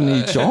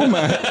company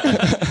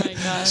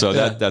JawMac. So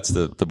that's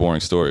the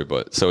boring story.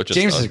 But so it just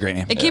James is a great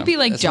name. It can't be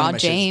like Jaw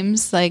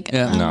James. Like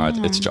no,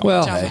 it's JawMac.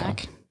 Well,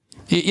 JawMac.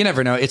 You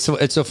never know. It's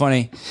so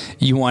funny.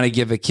 You want to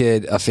give a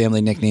kid a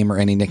family nickname or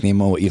any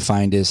nickname, and what you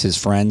find is his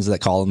friends that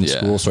call him in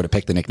school sort of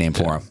pick the nickname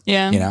for him.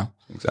 Yeah. You know?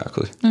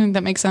 Exactly. I think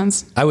that makes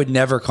sense. I would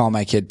never call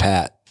my kid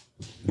Pat,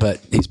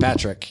 but he's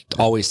Patrick,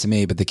 always to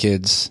me, but the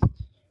kids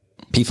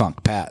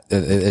P-Funk, Pat.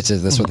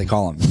 That's what they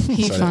call him.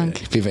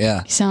 P-Funk.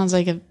 Yeah. He sounds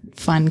like a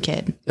fun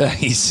kid.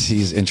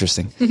 He's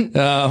interesting.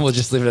 We'll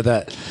just leave it at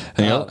that.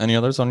 Any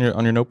others on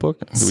your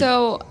notebook?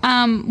 So,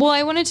 well,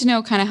 I wanted to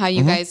know kind of how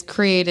you guys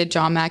created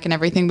JawMac and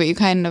everything, but you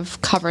kind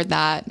of covered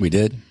that. We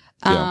did.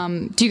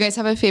 Do you guys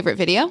have a favorite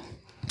video?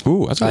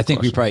 Ooh, that's a good I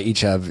think we question. probably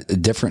each have a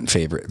different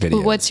favorite video.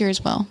 Well, what's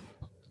yours, Will?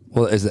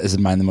 Well, is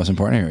mine the most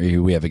important,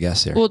 or we have a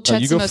guest here? Well,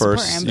 Chet's you the go most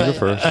first. important, You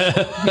go first.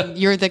 I mean,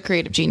 you're the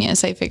creative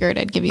genius. I figured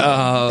I'd give you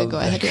the go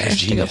ahead here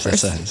to go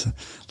first. That's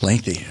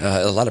lengthy.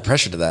 A lot of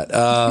pressure to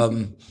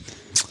that.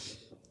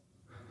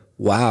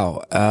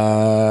 Wow.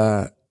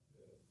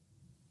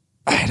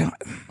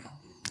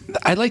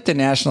 I like the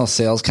national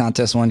sales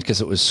contest one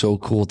because it was so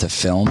cool to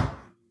film.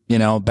 You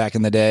know, back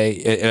in the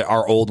day,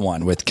 our old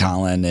one with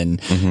Colin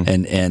and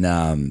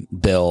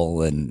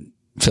Bill and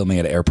filming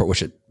at an airport,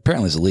 which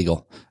apparently is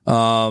illegal.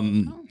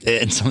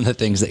 And some of the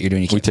things that you're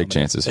doing, you can't We take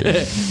chances here.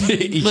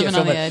 you Living can't on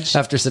film the it edge.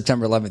 after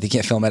September 11th. You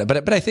can't film it.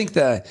 But I think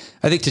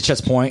to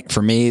Chet's point,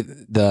 for me,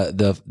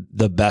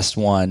 the best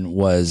one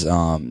was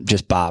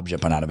just Bob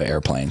jumping out of an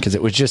airplane, because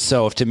it was just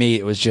so. To me,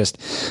 it was just,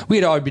 we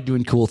had already been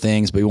doing cool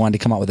things, but we wanted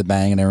to come out with a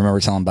bang. And I remember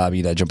telling Bob,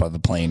 "You got to jump out of the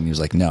plane." And he was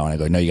like, "No." And I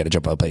go, "No, you got to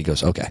jump out of the plane." He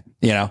goes, "Okay."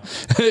 You know.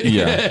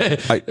 Yeah,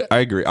 I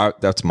agree.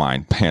 That's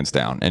mine, hands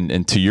down.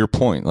 And to your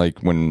point, like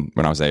when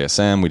I was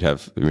ASM, we'd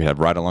have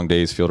ride along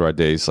days, field ride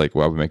days. Like,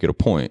 I would make it a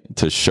point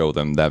to show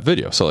them that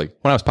video. So like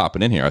when I was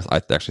popping in here,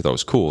 I actually thought it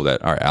was cool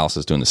that Alice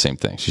is doing the same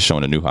thing. She's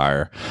showing a new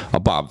hire, a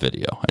Bob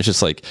video. It's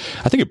just like,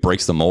 I think it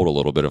breaks the mold a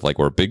little bit of like,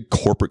 we're a big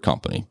corporate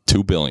company,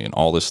 $2 billion,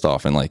 all this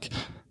stuff, and like,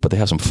 but they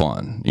have some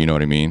fun. You know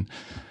what I mean?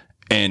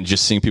 And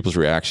just seeing people's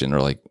reaction,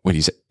 or like, wait,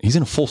 he's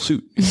in a full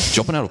suit,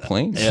 jumping out of a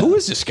plane. Yeah. Who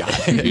is this guy?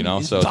 You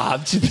know, so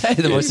Bob,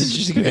 the most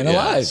interesting man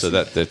alive. So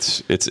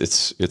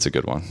it's a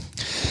good one.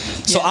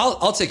 So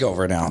I'll take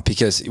over now,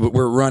 because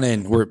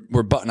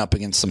we're butting up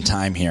against some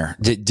time here.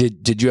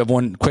 Did you have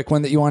one quick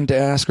one that you wanted to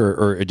ask,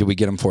 or did we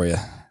get them for you?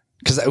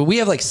 Because we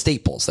have like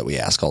staples that we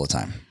ask all the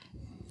time.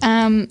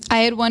 I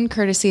had one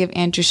courtesy of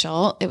Andrew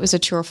Schultz. It was a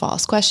true or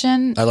false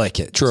question. I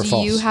like it. True or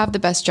false? Do you have the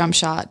best jump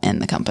shot in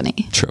the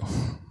company? True.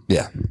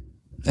 Yeah.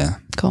 Yeah.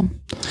 Cool.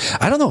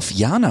 I don't know if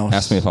Janos.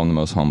 Ask me if I'm the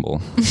most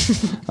humble.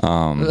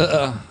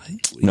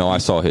 No, I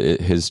saw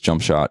his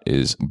jump shot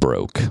is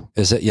broke.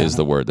 Is it? Yeah. Is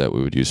the word that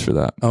we would use for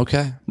that.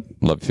 Okay.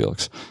 Love you,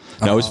 Felix.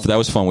 That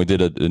was fun. We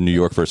did a New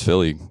York versus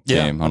Philly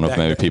game. I don't know if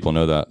maybe people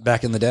know that.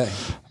 Back in the day.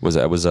 Was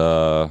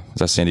that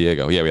San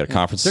Diego? Yeah, we had a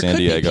conference in San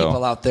Diego. There could be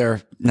people out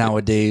there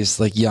nowadays,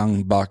 like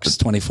young bucks,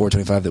 24,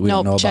 25, that we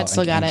don't know Chet about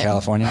still got in it.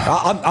 California.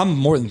 I'm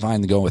more than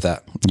fine to go with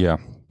that. Yeah.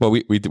 Well,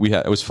 we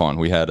had, it was fun.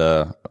 We had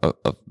it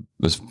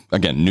was,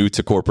 again, new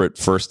to corporate.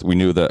 First, we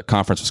knew the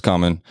conference was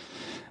coming,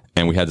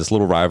 and we had this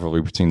little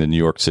rivalry between the New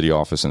York City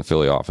office and the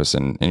Philly office,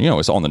 and you know,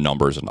 it's all in the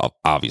numbers, and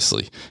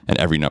obviously, and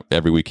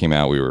every week came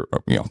out, we were,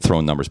 you know,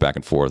 throwing numbers back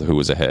and forth, who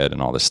was ahead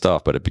and all this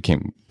stuff. But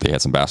they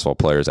had some basketball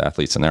players,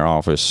 athletes in their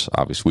office.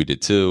 Obviously, we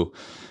did too.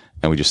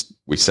 And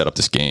we set up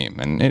this game,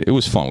 and it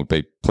was fun.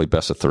 We played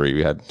best of 3.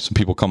 We had some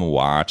people come and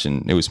watch,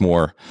 and it was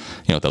more,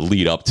 you know, the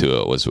lead up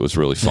to it was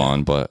really fun.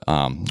 Yeah.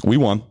 But we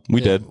won.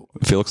 We did.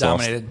 Felix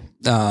dominated.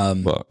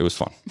 Lost. But it was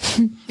fun.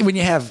 When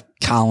you have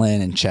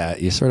Colin and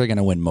Chet, you're sort of going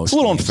to win most. It's a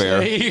little games.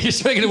 unfair. You're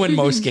sort of going to win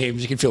most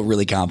games. You can feel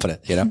really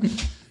confident. You know.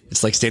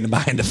 It's like standing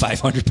behind a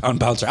 500-pound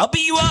bouncer. I'll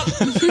beat you up.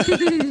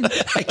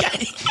 I got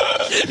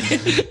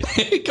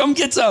it. Come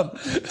get some.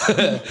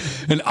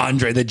 And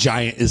Andre the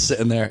Giant is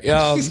sitting there.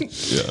 Yeah.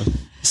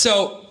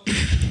 So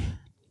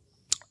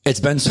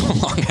it's been so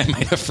long, I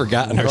might have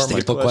forgotten our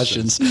staple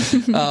questions.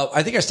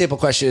 I think our staple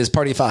question is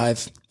Party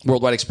 5,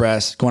 Worldwide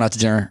Express, going out to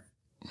dinner.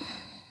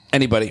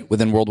 Anybody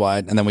within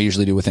Worldwide, and then we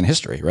usually do within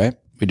history, right?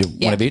 We do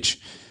one of each.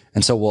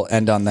 And so we'll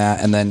end on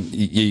that. And then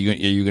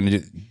you're going to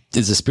do...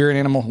 Is the spirit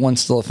animal one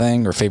still a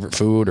thing, or favorite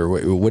food, or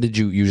what did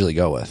you usually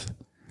go with?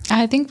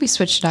 I think we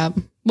switched it up.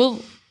 We'll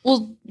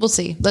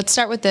see. Let's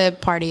start with the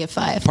Party of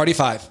 5. Party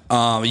 5.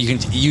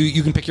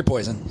 You can pick your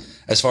poison.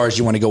 As far as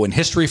you want to go in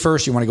history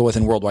first, you want to go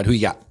within worldwide. Who you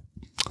got?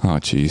 Oh,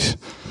 geez.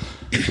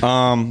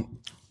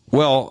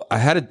 Well, I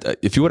had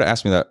if you would have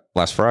asked me that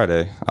last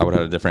Friday, I would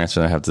have had a different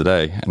answer than I have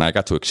today, and I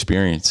got to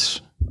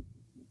experience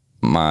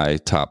my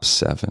top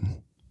 7.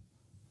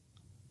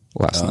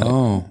 Last night.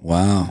 Oh,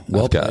 wow.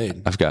 Well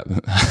played. I've got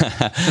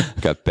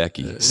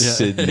Becky,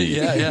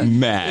 Sydney,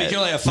 Matt, you can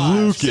only have 5.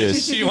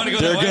 Lucas. You want to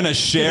go They're going to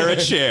share a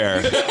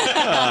chair.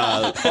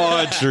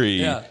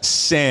 Audrey,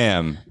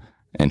 Sam,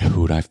 and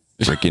who'd I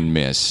freaking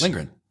miss?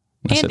 Lindgren.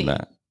 I said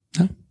Matt.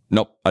 Huh?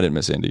 Nope, I didn't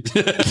miss Andy.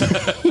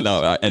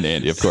 No, and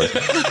Andy, of course.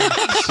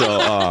 So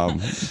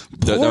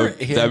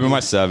that'd be my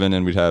 7,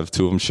 and we'd have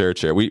 2 of them share a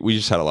chair. We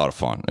just had a lot of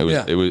fun. It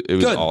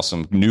was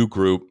awesome. New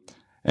group.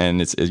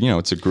 And it's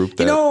a group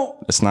that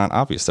it's not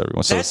obvious to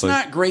everyone. So that's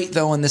not great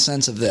though, in the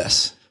sense of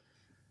this.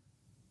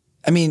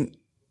 I mean,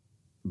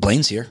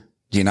 Blaine's here.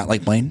 Do you not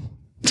like Blaine?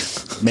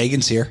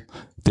 Megan's here.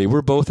 They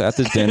were both at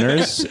the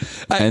dinners,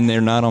 and they're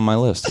not on my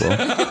list. Well.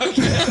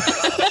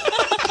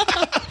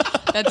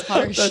 That's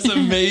harsh. That's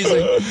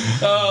amazing.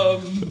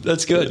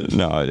 That's good.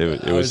 No,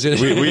 it was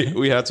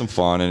we had some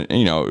fun, and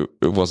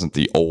it wasn't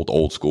the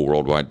old school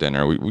worldwide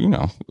dinner.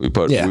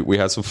 We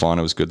had some fun.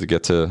 It was good to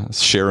get to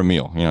share a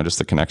meal. Just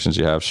the connections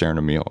you have sharing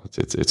a meal.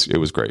 It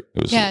was great.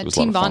 It was a team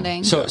lot of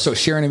bonding. fun. So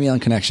sharing a meal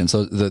and connection.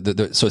 So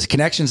so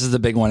connections is the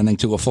big one, and then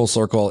to a full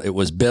circle, it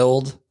was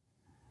build.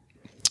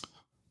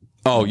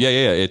 Oh yeah.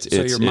 It's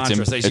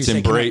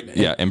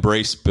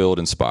embrace, build,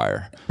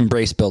 inspire.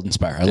 Embrace, build,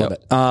 inspire. I love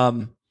it.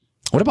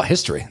 What about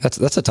history?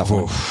 That's a tough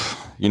one.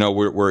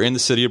 We're in the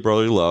city of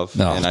brotherly love,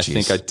 and I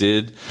think I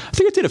did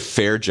a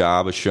fair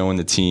job of showing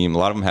the team. A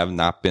lot of them have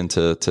not been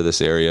to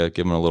this area.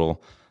 Give them a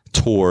little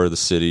tour of the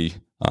city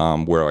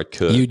where I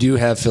could. You do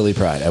have Philly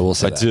pride. I will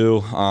say that. I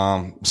do.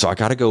 So I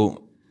got to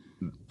go.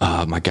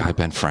 My guy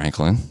Ben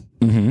Franklin.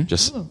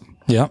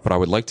 Mm-hmm. But I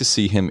would like to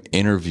see him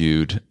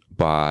interviewed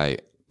by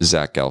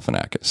Zach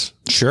Galifianakis.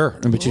 Sure.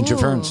 In between two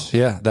ferns.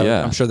 Yeah.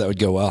 I'm sure that would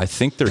go well. I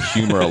think their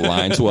humor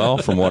aligns well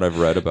from what I've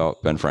read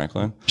about Ben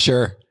Franklin.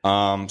 Sure. So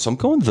I'm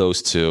going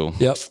those two.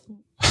 Yep.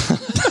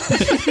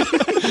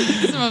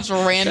 It's the most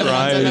random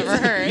ones I've ever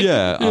heard.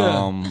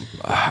 Yeah.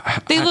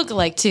 They look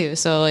alike too.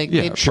 So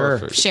they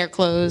share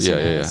clothes.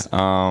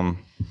 Yeah.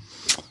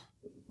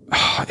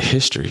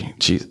 History.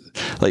 Jeez.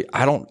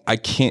 I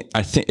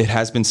think it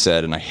has been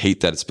said, and I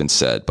hate that it's been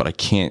said, but I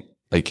can't,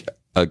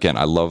 again,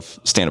 I love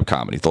stand-up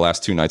comedy. The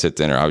last two nights at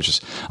dinner, I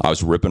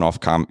was ripping off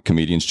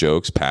comedians'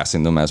 jokes,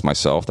 passing them as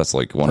myself. That's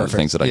one of the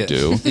things that I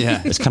do.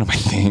 Yeah. It's kind of my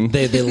thing.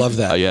 They love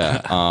that.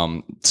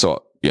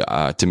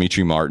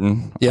 Dimitri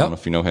Martin. I don't know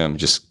if you know him,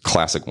 just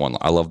classic one.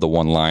 I love the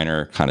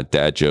one-liner, kind of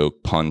dad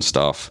joke, pun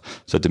stuff.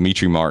 So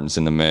Dimitri Martin's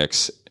in the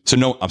mix. So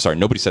no, I'm sorry,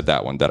 nobody said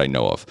that one that I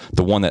know of.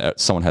 The one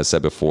that someone has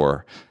said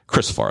before,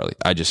 Chris Farley.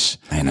 I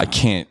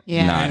can't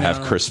not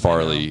have Chris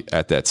Farley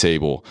at that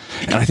table.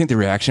 And I think the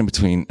interaction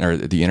between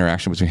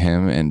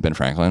him and Ben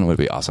Franklin would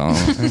be awesome.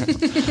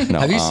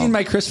 Have you seen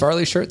my Chris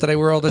Farley shirt that I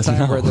wear all the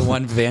time? Where the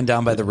one van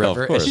down by the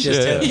river? Of course. It's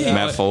just him.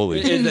 Matt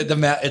Foley.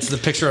 It's the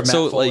picture of Matt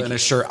Foley in a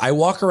shirt. I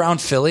walk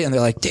around Philly and they're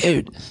like,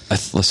 dude.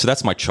 So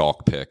that's my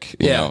chalk pick.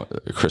 You know,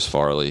 Chris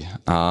Farley.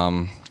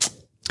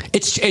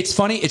 It's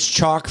funny. It's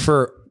chalk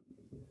for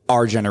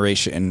our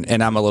generation,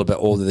 and I'm a little bit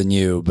older than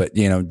you, but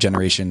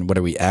generation, what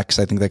are we, X,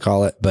 I think they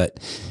call it.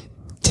 But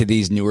to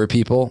these newer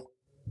people,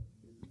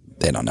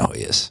 they don't know who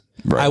he is.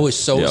 Right. I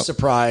was so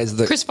surprised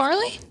that Chris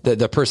Farley,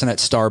 the person at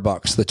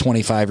Starbucks, the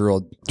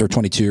 25-year-old or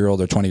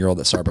 22-year-old or 20-year-old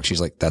at Starbucks, she's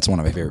like, that's one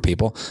of my favorite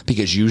people,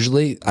 because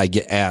usually I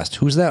get asked,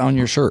 who's that on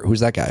your shirt? Who's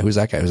that guy? Who's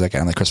that guy? Who's that guy?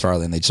 I'm like, Chris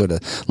Farley. And they sort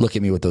of look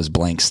at me with those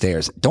blank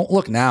stares. Don't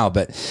look now,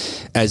 but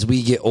as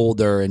we get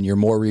older and you're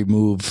more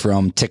removed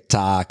from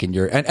TikTok and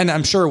and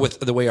I'm sure with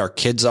the way our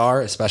kids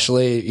are,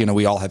 especially,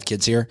 we all have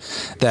kids here,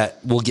 that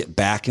we'll get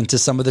back into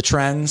some of the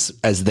trends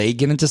as they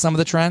get into some of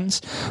the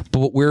trends.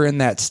 But we're in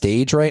that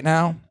stage right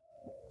now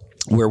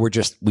where we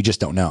just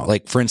don't know.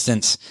 Like, for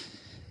instance,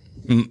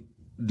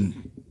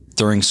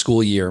 during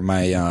school year,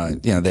 my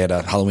they had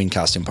a Halloween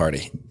costume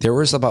party. There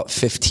was about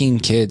 15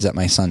 kids at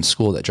my son's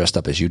school that dressed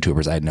up as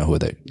YouTubers. I had no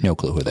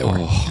clue who they were.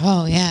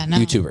 Oh yeah, no.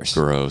 YouTubers.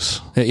 Gross.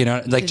 Did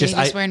they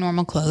just wear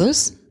normal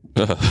clothes?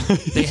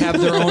 They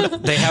have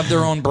their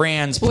own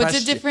brands. What's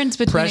the difference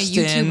between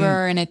Preston, a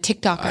YouTuber and a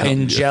TikToker?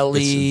 And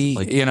Jelly,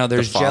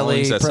 there's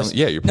Jelly.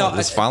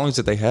 The followings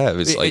that they have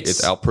is it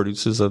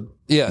outproduces a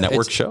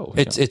network show.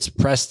 It's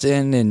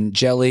Preston and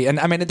Jelly, and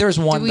I mean, there's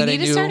one that I knew. Do we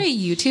need to start a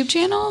YouTube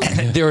channel?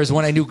 There was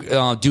one I knew,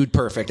 Dude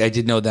Perfect. I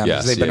did know them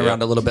because they've been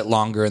around a little bit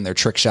longer and their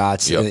trick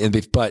shots.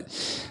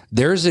 But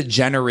there's a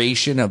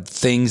generation of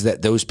things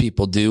that those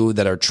people do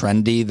that are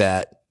trendy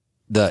that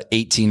the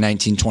 18,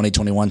 19, 20,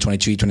 21,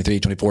 22, 23,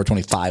 24,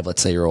 25, let's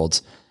say, year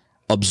olds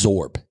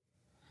absorb.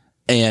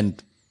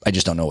 And I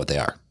just don't know what they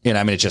are. They're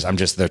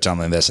telling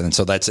me this. And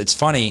so it's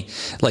funny,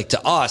 like,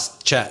 to us,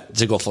 Chet,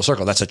 to go full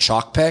circle, that's a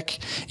chalk pick.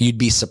 You'd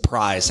be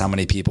surprised how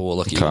many people will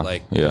look at you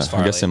like,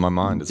 I guess in my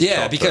mind, it's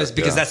because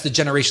that's the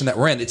generation that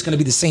we're in. It's going to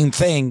be the same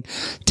thing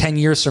 10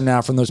 years from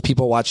now from those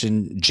people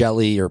watching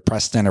Jelly or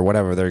Preston or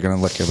whatever. They're going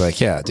to look at like,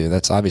 yeah, dude,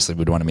 that's obviously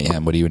we'd want to meet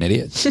him. What are you, an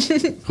idiot?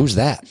 Who's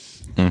that?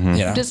 Mm-hmm.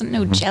 Who doesn't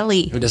know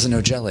Jelly? Who doesn't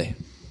know Jelly?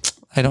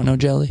 I don't know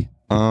Jelly.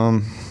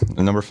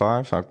 Number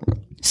 5.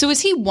 So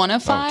is he one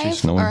of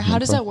 5, or how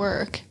does that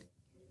work?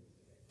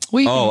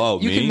 Well,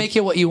 you can make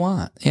it what you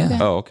want. Yeah. Okay.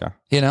 Oh, okay.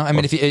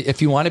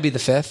 If you want to be the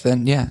 5th,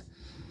 then yeah.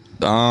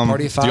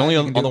 Party of 5. The only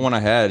other one I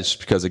had is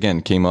because,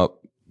 again, came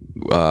up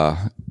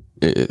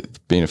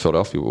being in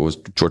Philadelphia, was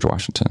George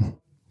Washington.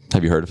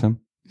 Have you heard of him?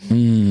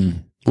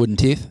 Wooden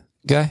teeth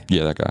guy?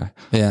 Yeah, that guy.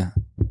 Yeah.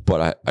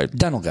 But I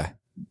dental guy.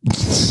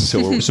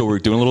 So we're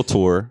doing a little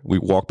tour. We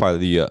walk by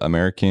the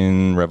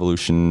American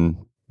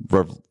Revolution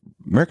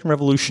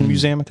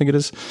Museum, I think it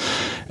is,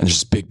 and there's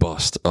this big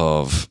bust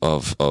of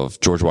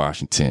George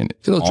Washington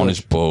on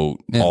his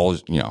boat,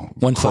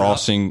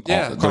 crossing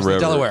the river,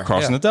 Delaware.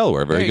 Crossing the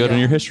Delaware. Very good in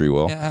your history,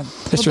 Will. Yeah.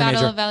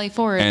 Battle of Valley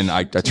Forge. And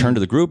I turned to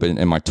the group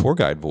in my tour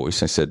guide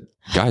voice. I said,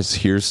 guys,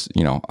 here's,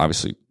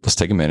 obviously, let's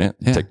take a minute,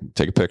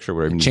 take a picture,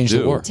 whatever you need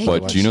to do.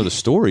 But do you know the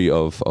story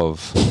of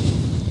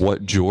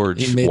what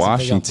George He made something up.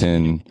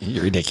 Washington.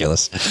 You're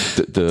ridiculous.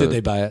 Did they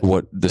buy it?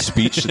 What the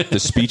speech?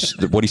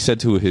 What he said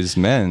to his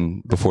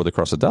men before they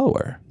crossed the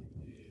Delaware.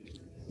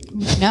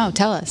 No,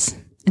 tell us.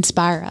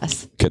 Inspire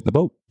us. Get in the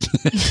boat.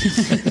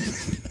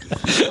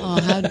 Oh,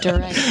 how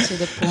direct to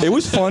the point. It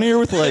was funnier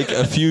with like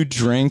a few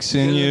drinks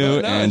in you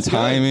and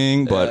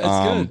timing, but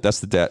that's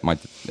the dad.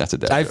 That's a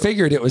dad. I joke.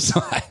 figured it was.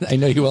 I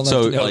know you well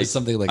enough to know like, it's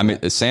something like I mean,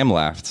 that. Sam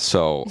laughed,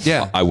 so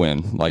Yeah. I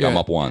win. Like I'm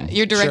up one.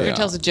 Your director Sure.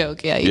 tells a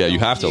joke. Yeah, Yeah, you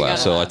have to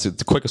laugh. gotta So it's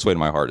the quickest way to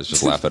my heart is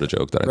just laugh at a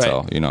joke that I Right.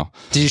 tell. You know.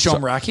 Did you show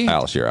him Rocky?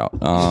 Alice, you're out.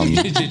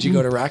 Did you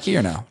go to Rocky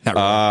or no? Not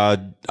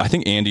really. I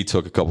think Andy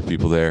took a couple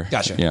people there.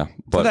 Gotcha. Yeah,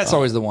 but that's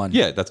always the one.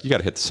 Yeah, you got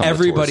to hit some.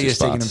 Everybody of the is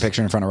taking a spots.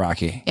 picture in front of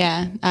Rocky.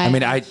 Yeah. I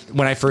mean,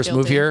 when I first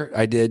moved Guilty. here,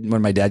 I did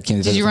when my dad came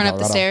to visit Did you from run up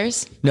the Colorado.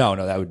 stairs? No,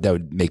 that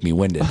would make me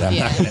winded. I'm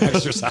not going to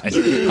exercise.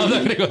 I'm not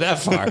going to go that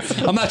far.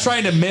 I'm not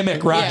trying to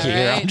mimic Rocky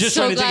here. right. I'm just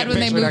so trying to glad take a when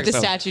they picture moved next the to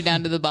him. statue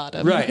down to the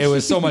bottom. Right, it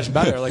was so much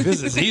better. Like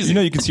this is easy. You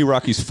know, you can see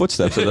Rocky's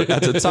footsteps at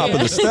the top of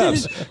the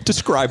steps.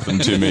 Describe them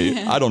to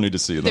me. I don't need to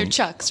see them. They're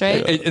Chucks,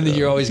 right? And then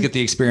you always get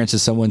the experience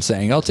of someone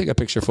saying, "I'll take a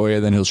picture for you,"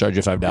 then he'll charge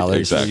you $5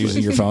 Exactly. for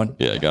using your phone.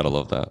 Yeah, gotta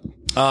love that.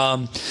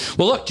 Well,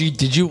 look,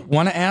 did you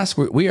want to ask?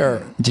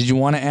 Did you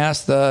want to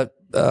ask the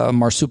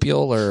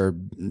marsupial or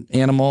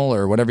animal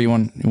or whatever you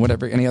want?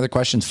 Whatever. Any other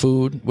questions?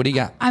 Food? What do you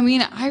got? I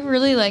mean, I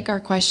really like our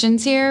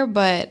questions here,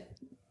 but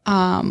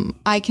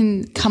I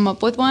can come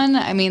up with one.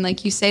 I mean,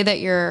 like you say that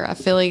you're a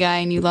Philly guy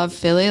and you love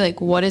Philly.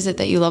 Like, what is it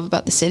that you love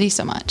about the city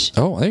so much?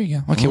 Oh, there you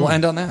go. Okay, we'll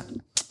end on that.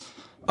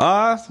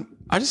 I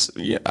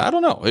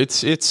don't know.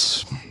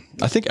 It's.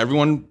 I think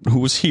everyone who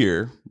was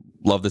here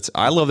loved it.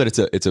 I love that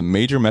it's a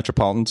major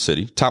metropolitan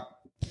city. Top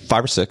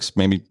 5 or 6,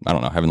 maybe. I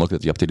don't know. I haven't looked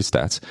at the updated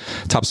stats.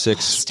 Top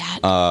 6. Stat.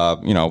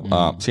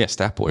 So yeah,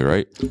 stat boy,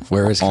 right?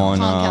 Where is Colin?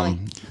 Colin Kelly.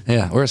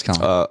 Yeah, where's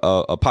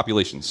Colin?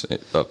 Populations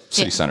of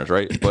city centers,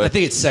 right? I But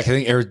think it's second.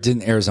 I think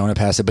didn't Arizona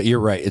pass it, but you're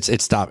right. It's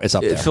up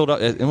there. it filled up.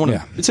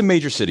 It's a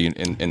major city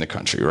in the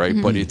country, right?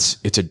 But it's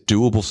a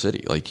doable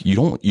city. Like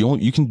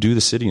you can do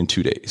the city in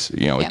 2 days.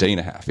 A day and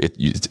a half.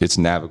 It's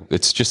navigable.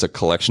 It's just a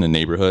collection of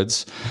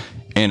neighborhoods.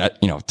 And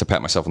to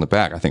pat myself on the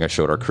back, I think I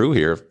showed our crew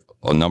here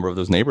a number of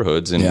those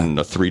neighborhoods in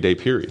a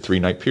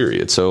 3-night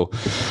period. So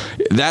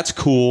that's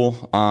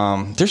cool.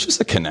 There's just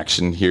a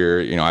connection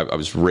here. I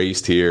was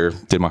raised here,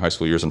 did my high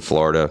school years in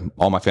Florida.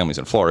 All my family's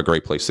in Florida,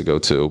 great place to go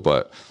to.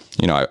 But,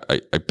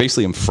 I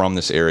basically am from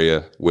this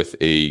area with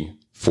a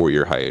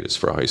 4-year hiatus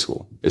for high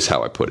school is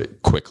how I put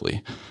it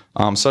quickly.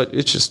 So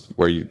it's just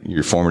where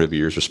your formative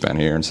years are spent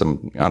here and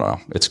I don't know,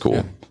 it's cool.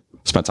 Yeah.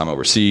 Spent time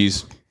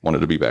overseas, wanted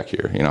to be back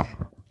here,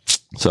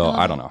 So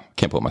I don't know.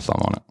 Can't put my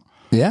thumb on it.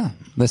 Yeah,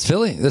 that's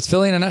Philly. That's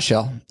Philly in a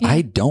nutshell. Yeah.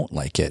 I don't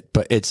like it,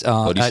 but it's.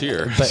 But he's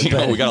here. But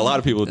we got a lot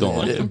of people who don't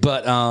like it.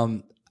 But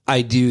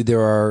I do.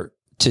 There are,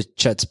 to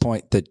Chet's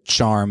point, the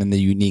charm and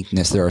the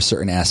uniqueness. There are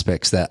certain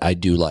aspects that I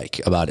do like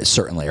about it.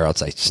 Certainly, or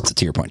else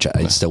to your point, Chet,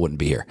 I still wouldn't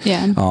be here.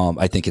 Yeah.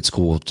 I think it's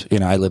cool.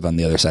 I live on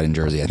the other side in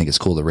Jersey. I think it's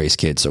cool to raise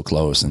kids so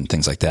close and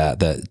things like that.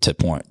 That to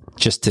point.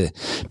 Just to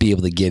be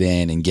able to get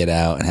in and get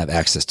out and have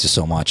access to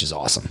so much is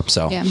awesome.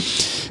 So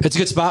it's a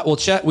good spot. Well,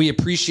 Chet, we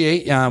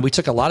appreciate, we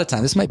took a lot of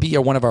time. This might be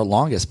one of our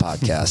longest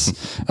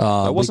podcasts.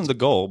 That wasn't the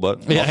goal,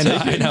 but I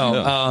know.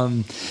 Yeah.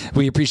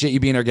 We appreciate you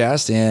being our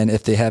guest. And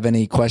if they have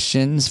any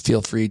questions,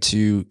 feel free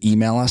to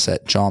email us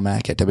at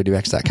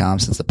JawMac@WWX.com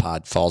since the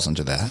pod falls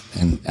under that.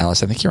 And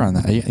Alice, I think you're on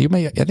that.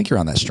 I think you're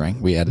on that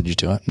string. We added you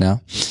to it. No?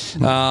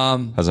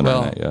 Hasn't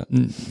done that yet.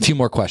 A few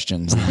more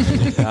questions.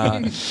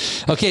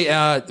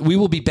 Okay. We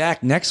will be back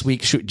next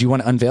week. Do you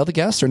want to unveil the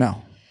guest or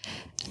no?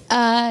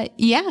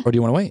 Yeah. Or do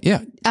you want to wait?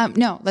 Yeah.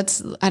 No,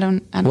 I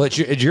don't. Well, it's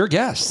your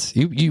guest.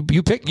 You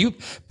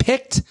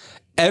picked.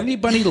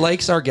 Everybody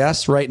likes our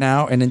guests right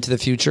now and into the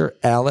future.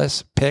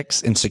 Alice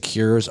picks and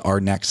secures our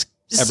next.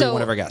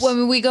 One of our guests.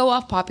 When we go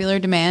off popular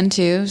demand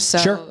too. So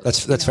sure,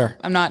 that's fair.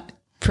 I'm not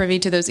privy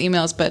to those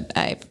emails, but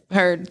I've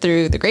heard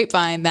through the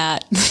grapevine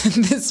that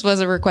this was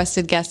a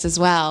requested guest as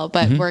well.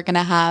 But we're going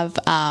to have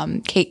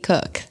Kate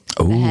Cook,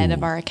 the head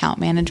of our account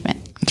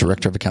management.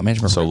 Director of account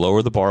management. So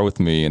lower the bar with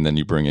me, and then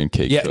you bring in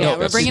Kate. Yeah, Cook. Yeah,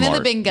 we're bringing in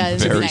the big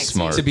guns. Very next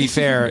smart. To be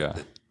fair,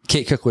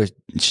 Kate Cook was.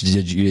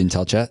 You didn't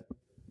tell Chet?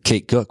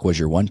 Kate Cook was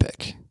your 1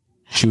 pick.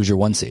 She was your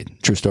 1 seed.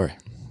 True story.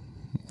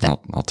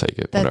 I'll take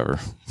it. Whatever.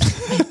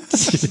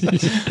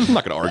 I'm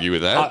not going to argue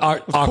with that.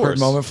 Awkward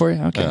moment for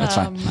you? Okay, that's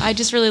fine. I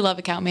just really love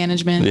account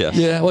management.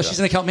 Yeah. Well, she's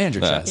an account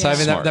manager, Chet. So I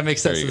mean, that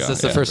makes sense.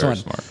 That's the first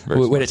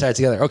one. Way to tie it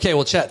together. Okay,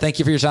 well, Chet, thank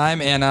you for your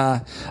time, and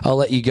I'll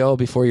let you go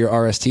before your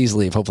RSTs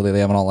leave. Hopefully, they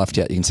haven't all left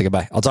yet. You can say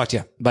goodbye. I'll talk to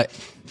you. Bye.